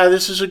well. Yeah,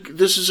 this is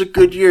a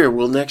good year.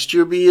 Will next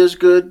year be as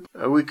good?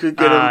 We could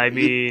get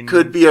it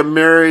could be a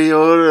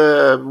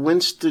Mariota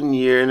Winston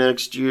year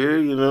next year.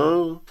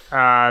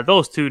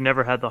 Those two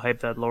never had the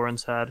hype that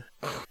Lawrence had.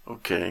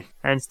 Okay.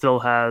 And still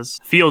has.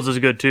 Fields is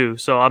good too,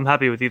 so I'm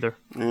happy with either.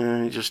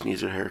 Yeah, he just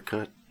needs a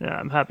haircut. Yeah,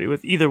 I'm happy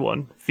with either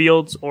one,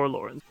 Fields or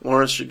Lawrence.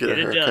 Lawrence should get a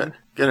haircut. Done.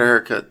 Get a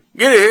haircut.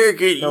 Get a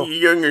haircut, you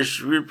younger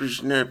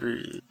whippersnapper.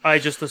 I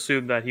just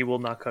assume that he will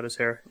not cut his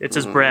hair. It's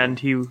his brand.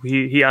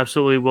 He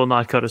absolutely will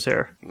not cut his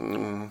hair.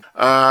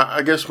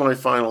 I guess my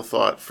final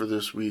thought for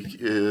this week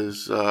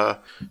is, it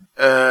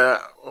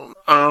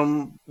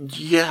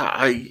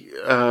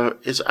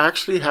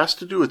actually has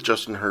to do with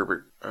Justin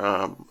Herbert.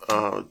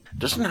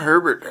 Justin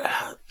Herbert,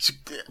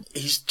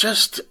 he's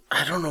just,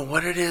 I don't know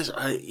what it is.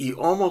 He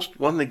almost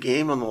won the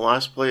game on the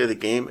last play of the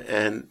game,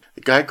 and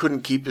the guy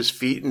couldn't keep his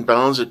feet in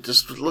bounds. It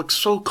just looked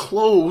so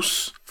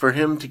close for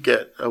him to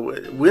get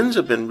wins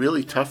have been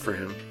really tough for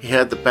him. He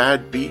had the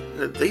bad beat.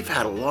 They've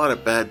had a lot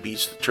of bad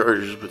beats, the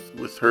Chargers,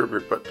 with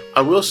Herbert. But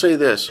I will say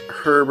this,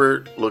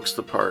 Herbert looks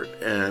the part,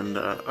 and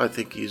I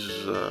think he's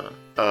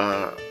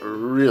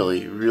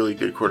really, really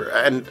good quarter.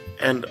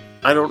 And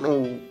I don't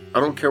know, I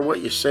don't care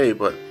what you say,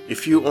 but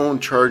if you own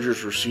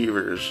Chargers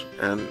receivers,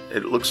 and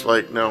it looks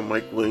like now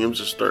Mike Williams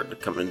is starting to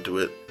come into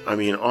it. I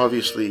mean,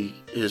 obviously,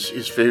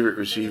 his favorite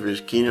receiver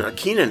is Keenan.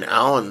 Keenan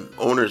Allen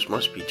owners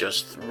must be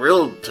just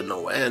thrilled to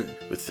no end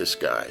with this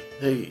guy.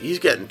 He's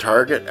getting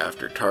target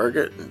after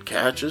target and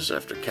catches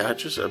after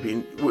catches. I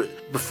mean,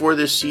 before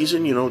this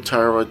season,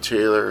 Tyrod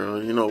Taylor,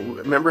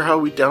 remember how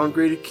we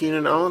downgraded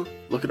Keenan Allen?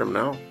 Look at him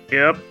now.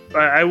 Yep,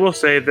 I will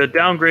say the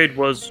downgrade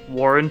was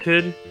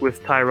warranted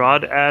with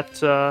Tyrod at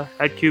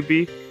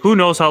QB. Who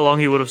knows how long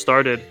he would have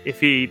started if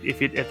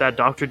that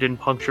doctor didn't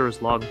puncture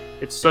his lung?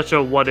 It's such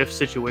a what if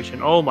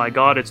situation. Oh my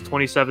God, it's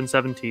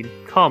 27-17.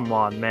 Come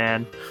on,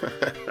 man.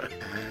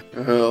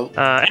 Well,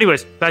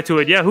 anyways, back to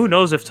it. Yeah, who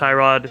knows if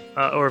Tyrod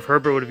or if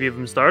Herbert would have even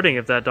been starting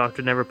if that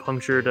doctor never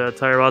punctured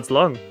Tyrod's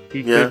lung?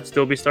 He could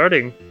still be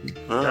starting.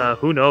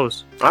 Who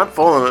knows? I'm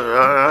falling.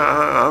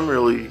 I'm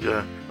really.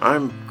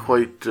 I'm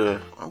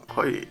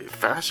quite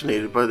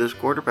fascinated by this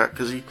quarterback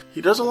because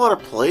he does a lot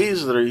of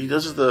plays that are. He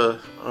does the.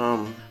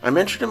 I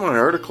mentioned in my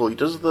article. He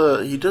does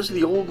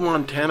the old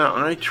Montana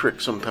eye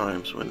trick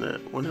sometimes when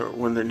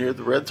they're near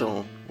the red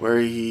zone, where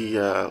he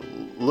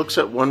looks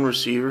at one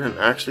receiver and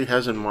actually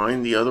has in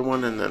mind the other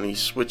one, and then he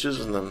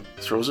switches and then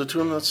throws it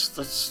to him.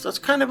 That's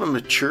kind of a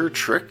mature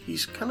trick.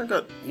 He's got a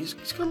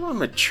lot of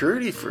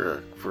maturity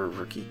for a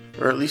rookie,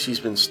 or at least he's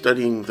been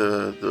studying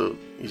the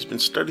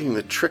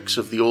tricks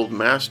of the old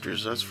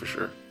masters. That's for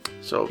sure.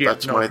 So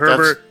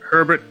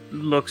Herbert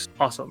looks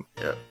awesome.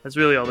 Yeah. That's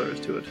really all there is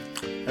to it.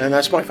 And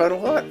that's my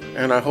final thought.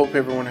 And I hope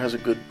everyone has a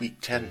good week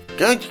 10.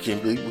 God, you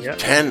can't believe week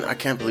 10. I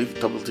can't believe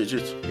double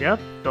digits. Yep,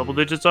 double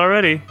digits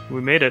already.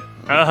 We made it.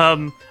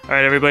 All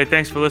right, everybody.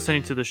 Thanks for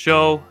listening to the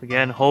show.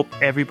 Again, hope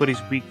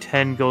everybody's week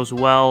 10 goes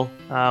well.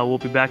 We'll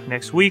be back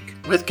next week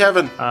with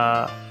Kevin.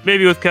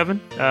 Maybe with Kevin.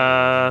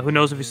 Who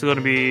knows if he's still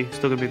gonna be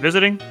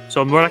visiting?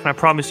 So we're not gonna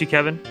promise you,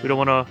 Kevin. We don't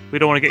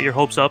wanna get your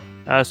hopes up.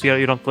 So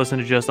you don't have to listen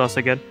to just us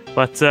again.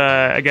 But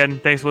again,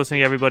 thanks for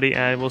listening, everybody,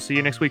 and we'll see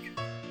you next week.